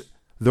is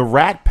the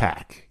Rat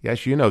Pack.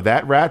 Yes, you know,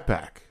 that Rat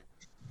Pack.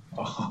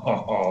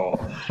 Oh,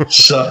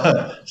 so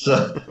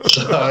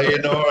you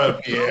know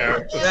it,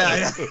 Pierre.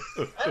 I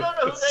don't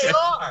know who they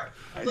are.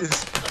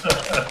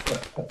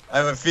 I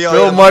have a feeling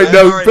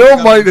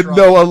Phil might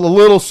know a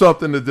little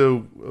something to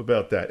do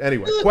about that.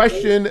 Anyway,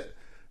 question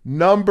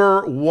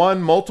number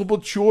 1, multiple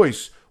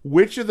choice.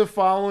 Which of the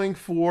following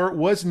 4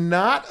 was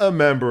not a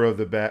member of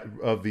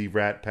the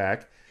Rat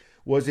Pack?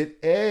 Was it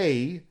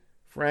A,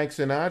 Frank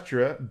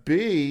Sinatra,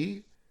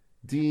 B,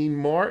 Dean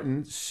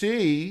Martin,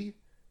 C,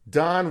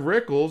 Don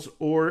Rickles,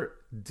 or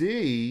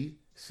D,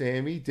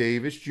 Sammy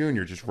Davis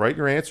Jr.? Just write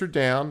your answer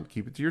down.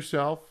 Keep it to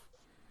yourself.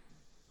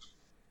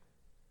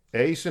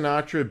 A,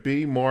 Sinatra,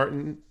 B,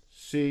 Martin,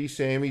 C,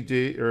 Sammy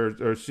D,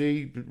 or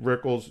C,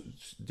 Rickles,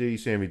 D,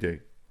 Sammy D.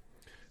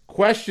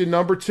 Question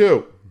number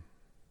 2.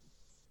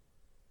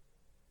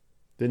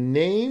 The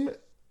name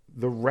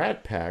the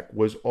Rat Pack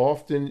was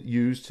often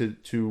used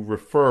to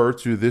refer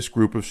to this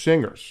group of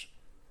singers.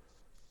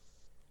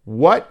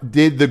 What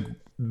did the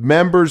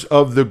members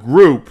of the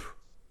group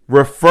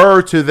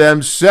refer to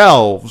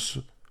themselves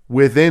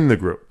within the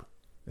group?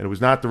 And it was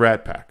not the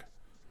Rat Pack.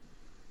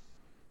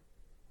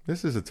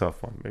 This is a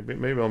tough one.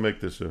 Maybe I'll make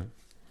this a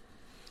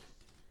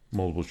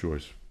multiple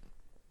choice.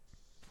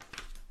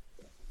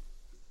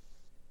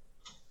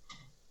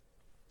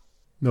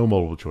 No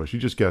multiple choice. You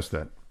just guessed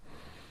that.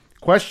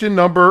 Question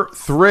number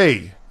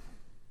 3.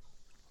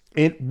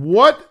 In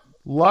what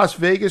Las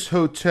Vegas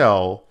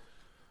hotel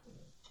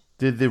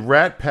did the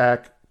Rat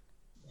Pack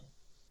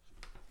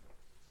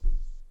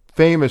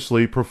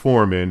famously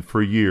perform in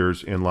for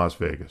years in Las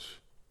Vegas?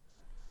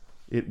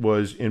 It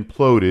was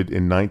imploded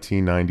in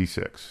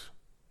 1996.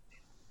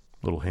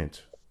 Little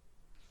hint.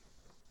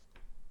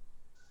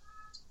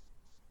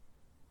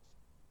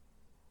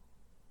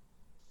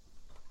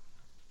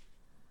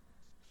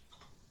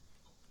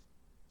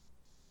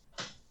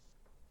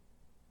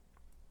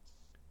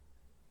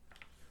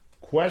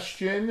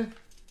 Question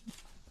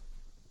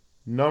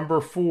number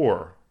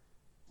 4.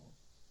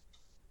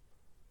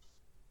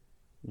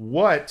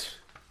 What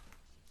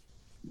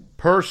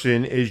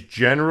person is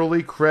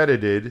generally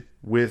credited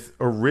with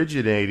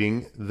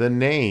originating the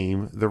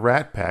name the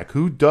Rat Pack?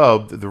 Who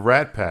dubbed the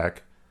Rat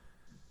Pack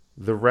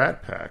the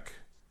Rat Pack?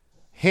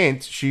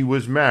 Hint, she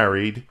was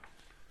married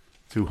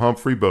to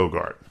Humphrey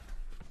Bogart.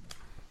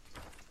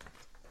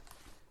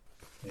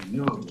 I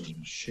knew it was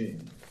a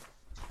shame.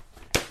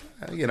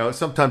 You know,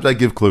 sometimes I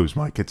give clues,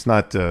 Mike. It's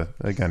not,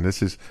 again,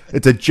 it's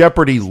a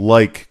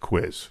Jeopardy-like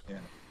quiz. Yeah.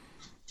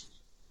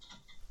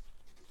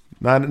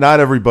 Not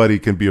everybody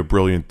can be a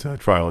brilliant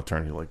trial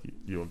attorney like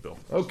you and Bill.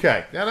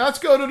 Okay, now let's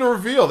go to the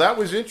reveal. That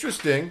was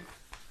interesting.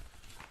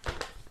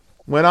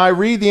 When I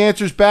read the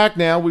answers back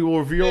now, we will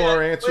reveal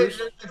our answers.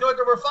 Wait,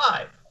 number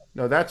 5.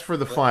 No, that's for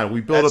the final.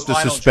 We build That's up the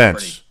final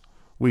suspense.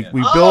 Jeopardy.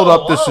 We build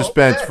up the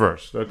suspense okay.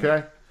 first,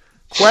 okay?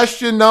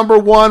 Question number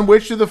 1,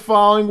 which of the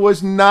following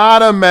was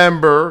not a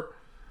member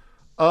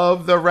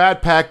of the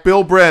Rat Pack?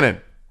 Bill Brennan.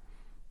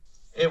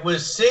 It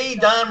was C.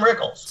 Don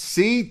Rickles.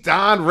 C.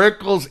 Don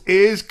Rickles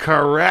is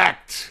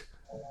correct.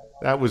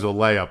 That was a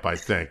layup, I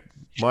think.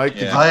 Mike?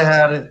 Yeah. I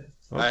had it.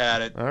 I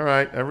had it. All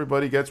right,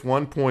 everybody gets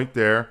 1 point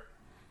there.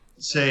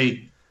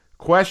 See,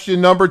 Question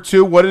number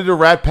 2, what did the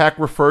Rat Pack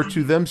refer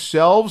to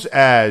themselves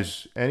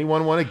as?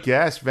 Anyone want to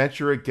guess?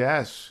 Venture a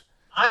guess.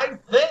 I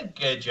think,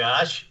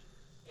 Josh,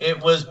 it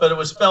was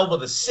spelled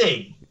with a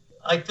C.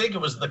 I think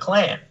it was the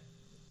Klan.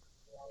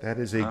 That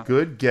is a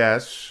good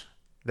guess.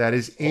 That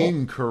is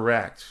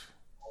incorrect.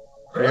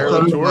 Pierre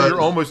Really? Latour, you're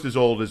almost as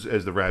old as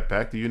the Rat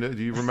Pack. Do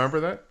you remember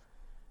that?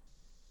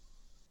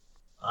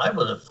 I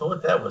would have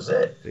thought that was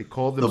it. They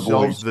called The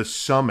themselves Boys. the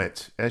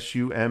Summit,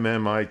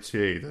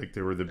 SUMMIT. Like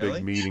they were the big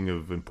Really? meeting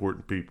of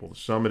important people. The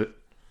Summit.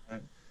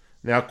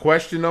 Now,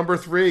 question number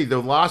 3. The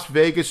Las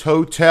Vegas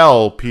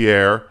Hotel,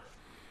 Pierre,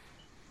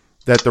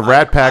 that the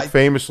Rat Pack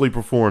famously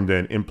performed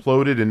in,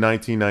 imploded in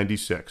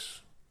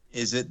 1996.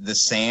 Is it the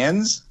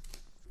Sands?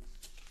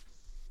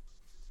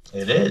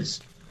 It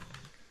is.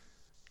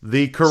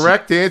 The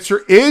correct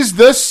answer is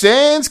the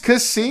Sands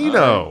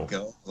Casino.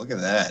 Go. Look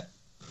at that.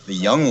 The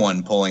young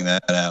one pulling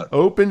that out.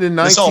 Opened in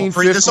This all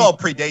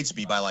 1950. predates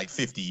me by like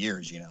 50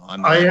 years, you know.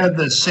 I had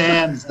the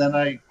Sands, then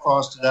I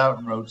crossed it out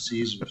and wrote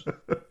Caesars.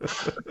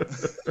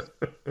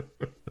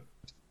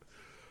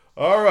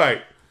 All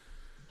right.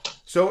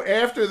 So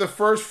after the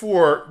first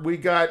 4, we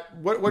got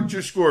what's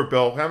your score,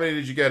 Bill? How many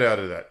did you get out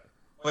of that?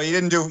 Well, you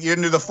didn't do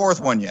the 4th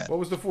one yet. What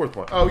was the 4th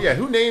one? Oh yeah,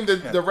 who named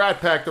the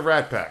Rat Pack the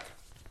Rat Pack?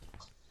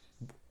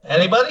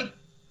 Anybody?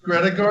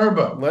 Greta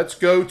Garbo. Let's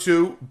go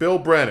to Bill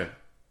Brennan.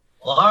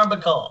 Lauren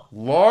Bacall.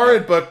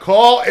 Lauren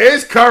Bacall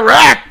is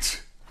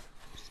correct.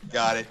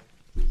 Got it.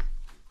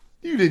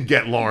 You didn't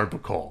get Lauren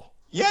Bacall.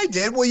 Yeah, I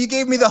did. Well, you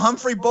gave me the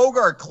Humphrey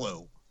Bogart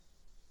clue.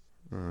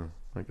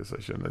 I guess I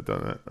shouldn't have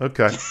done that.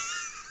 Okay.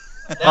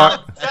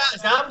 Now, Josh,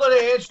 I'm going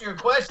to answer your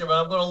question,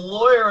 but I'm going to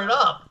lawyer it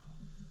up.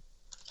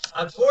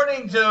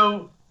 According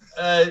to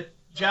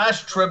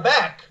Josh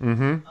Trebek,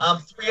 I'm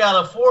 3 out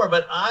of 4,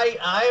 but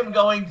I am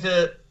going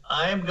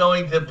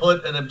to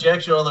put an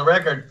objection on the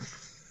record.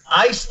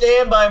 I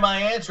stand by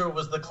my answer. It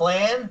was the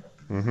Klan.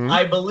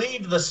 I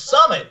believe the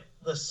Summit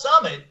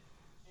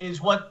is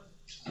what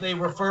they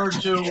referred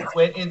to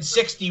in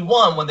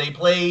 '61 when they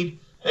played.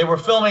 They were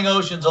filming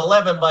Ocean's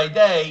 11 by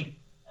day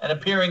and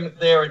appearing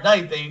there at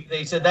night.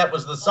 They said that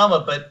was the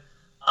Summit, but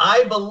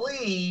I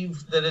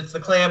believe that it's the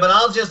Klan. But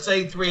I'll just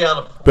say 3 out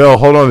of 4. Bill,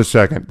 hold on a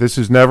second. This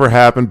has never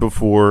happened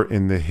before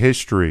in the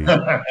history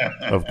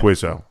of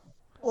Quizzo.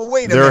 Well,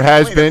 wait a There minute.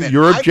 has wait a been minute.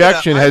 your I've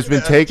objection has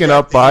been taken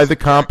up by the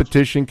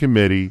competition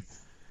committee,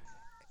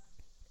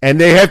 and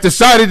they have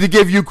decided to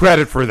give you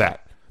credit for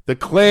that. The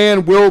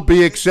Klan will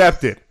be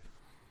accepted.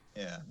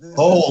 Yeah.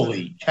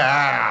 Holy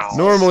cow.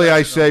 Normally,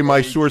 I say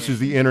my sources,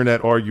 the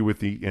internet, argue with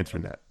the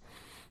internet.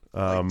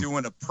 Like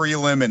doing a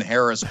prelim in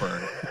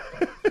Harrisburg.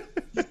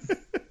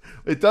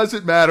 It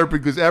doesn't matter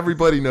because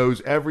everybody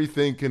knows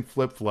everything can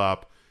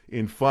flip-flop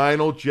in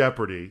Final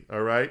Jeopardy,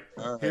 all right?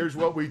 Here's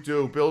what we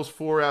do. Bill's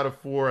 4 out of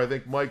 4. I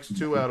think Mike's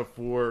 2 out of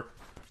 4.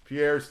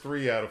 Pierre's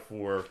 3 out of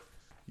 4.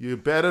 You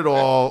bet it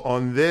all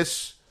on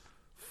this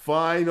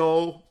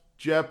Final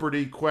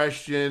Jeopardy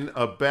question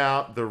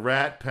about the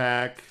Rat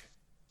Pack.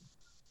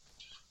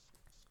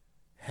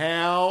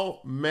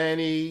 How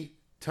many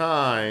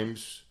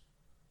times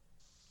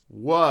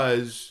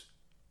was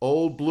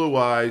Old Blue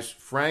Eyes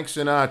Frank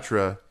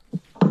Sinatra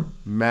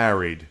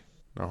married?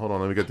 Now, hold on.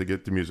 Let me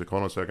get the music.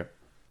 Hold on a second.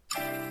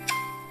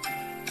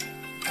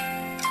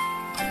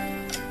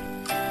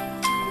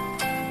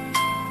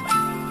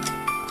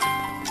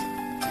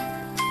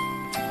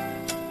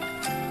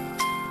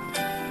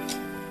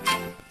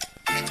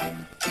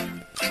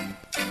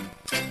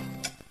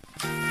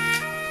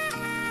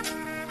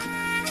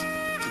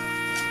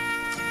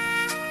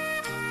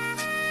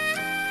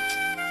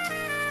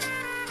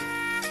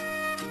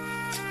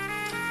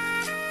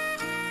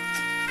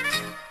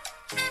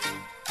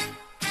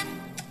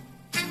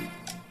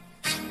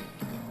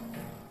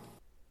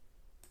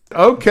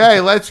 Okay,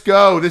 let's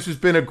go. This has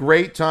been a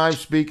great time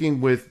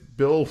speaking with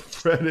Bill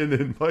Brennan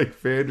and Mike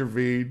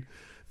Vanderveen.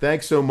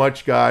 Thanks so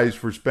much, guys,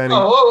 for spending.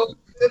 Oh,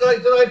 did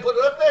I put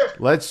it up there?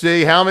 Let's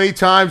see. How many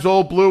times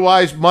Old Blue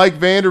Eyes Mike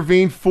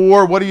Vanderveen?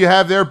 4. What do you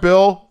have there,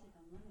 Bill?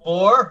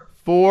 4.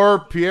 4.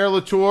 Pierre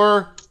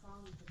Latour?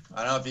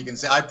 I don't know if you can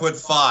say. I put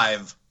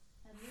 5.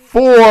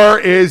 4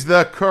 is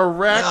the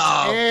correct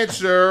No.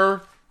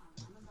 answer.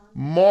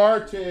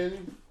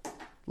 Martin.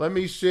 Let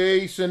me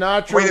see.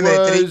 Sinatra Wait a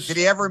minute. was. Did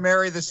he ever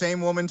marry the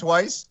same woman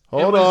twice?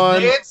 Hold It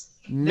was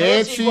on.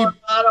 Nancy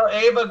Bordado,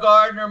 Ava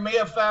Gardner,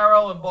 Mia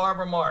Farrow, and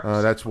Barbara Marx.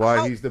 That's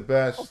why he's the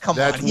best.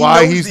 That's on.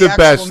 why he's the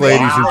best,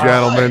 ladies and Wow.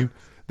 gentlemen.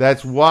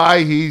 That's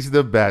why he's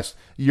the best.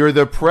 You're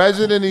the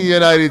president of the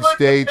United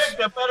States,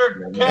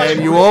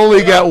 and you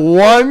only got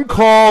one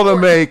call to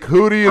make.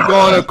 Who do you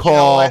going to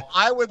call? You know,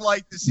 I would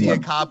like to see a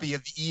copy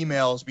of the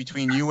emails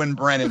between you and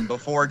Brennan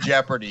before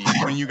Jeopardy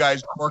when you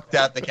guys worked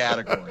out the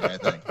category, I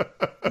think.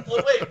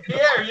 Well, wait,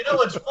 Pierre, you know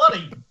what's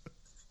funny?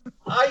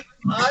 I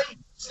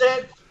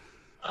sent,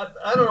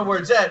 I don't know where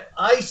it's at.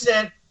 I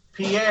sent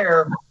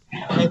Pierre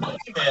an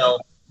email.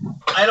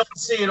 I don't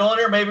see it on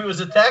there. Maybe it was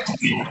a text.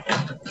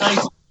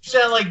 You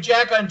sound like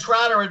Jack on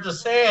Trotter at the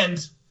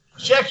Sands.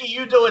 Shecky,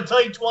 you do a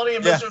tight 20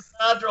 and Mr.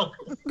 Sinatra.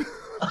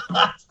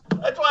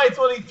 That's why I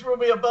thought he threw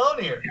me a bone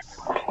here.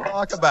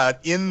 Talk about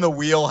in the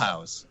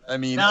wheelhouse. I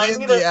mean,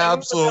 in the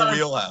absolute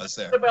wheelhouse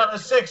there. About a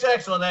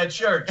 6X on that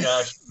shirt,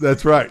 Josh.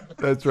 That's right.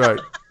 That's right.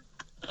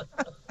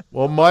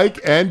 Well, Mike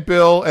and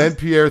Bill and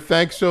Pierre,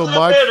 thanks so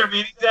much.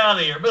 He's out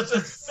of here. Mr.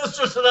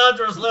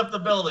 Sinatra's left the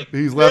building.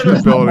 He's left the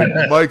building.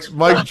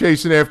 Mike's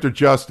chasing after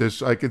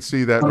justice. I can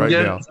see that right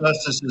now.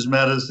 Justice is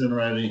medicine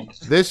ready.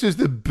 This is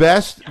the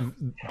best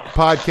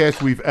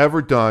podcast we've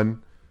ever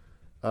done.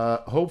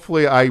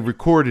 Hopefully I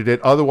recorded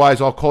it. Otherwise,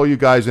 I'll call you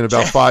guys in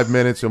about 5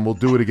 minutes, and we'll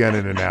do it again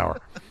in an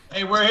hour.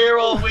 Hey, we're here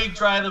all week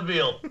trying the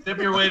veal. Tip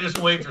your waiters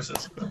and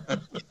waitresses.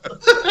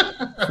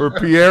 For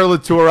Pierre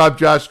Latour, I'm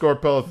Josh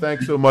Scarpello.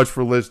 Thanks so much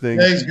for listening.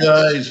 Thanks,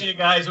 guys. See you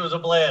guys. It was a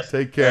blast.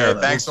 Take care.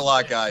 Thanks a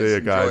lot, guys. See you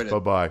guys. Enjoyed it.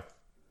 Bye-bye.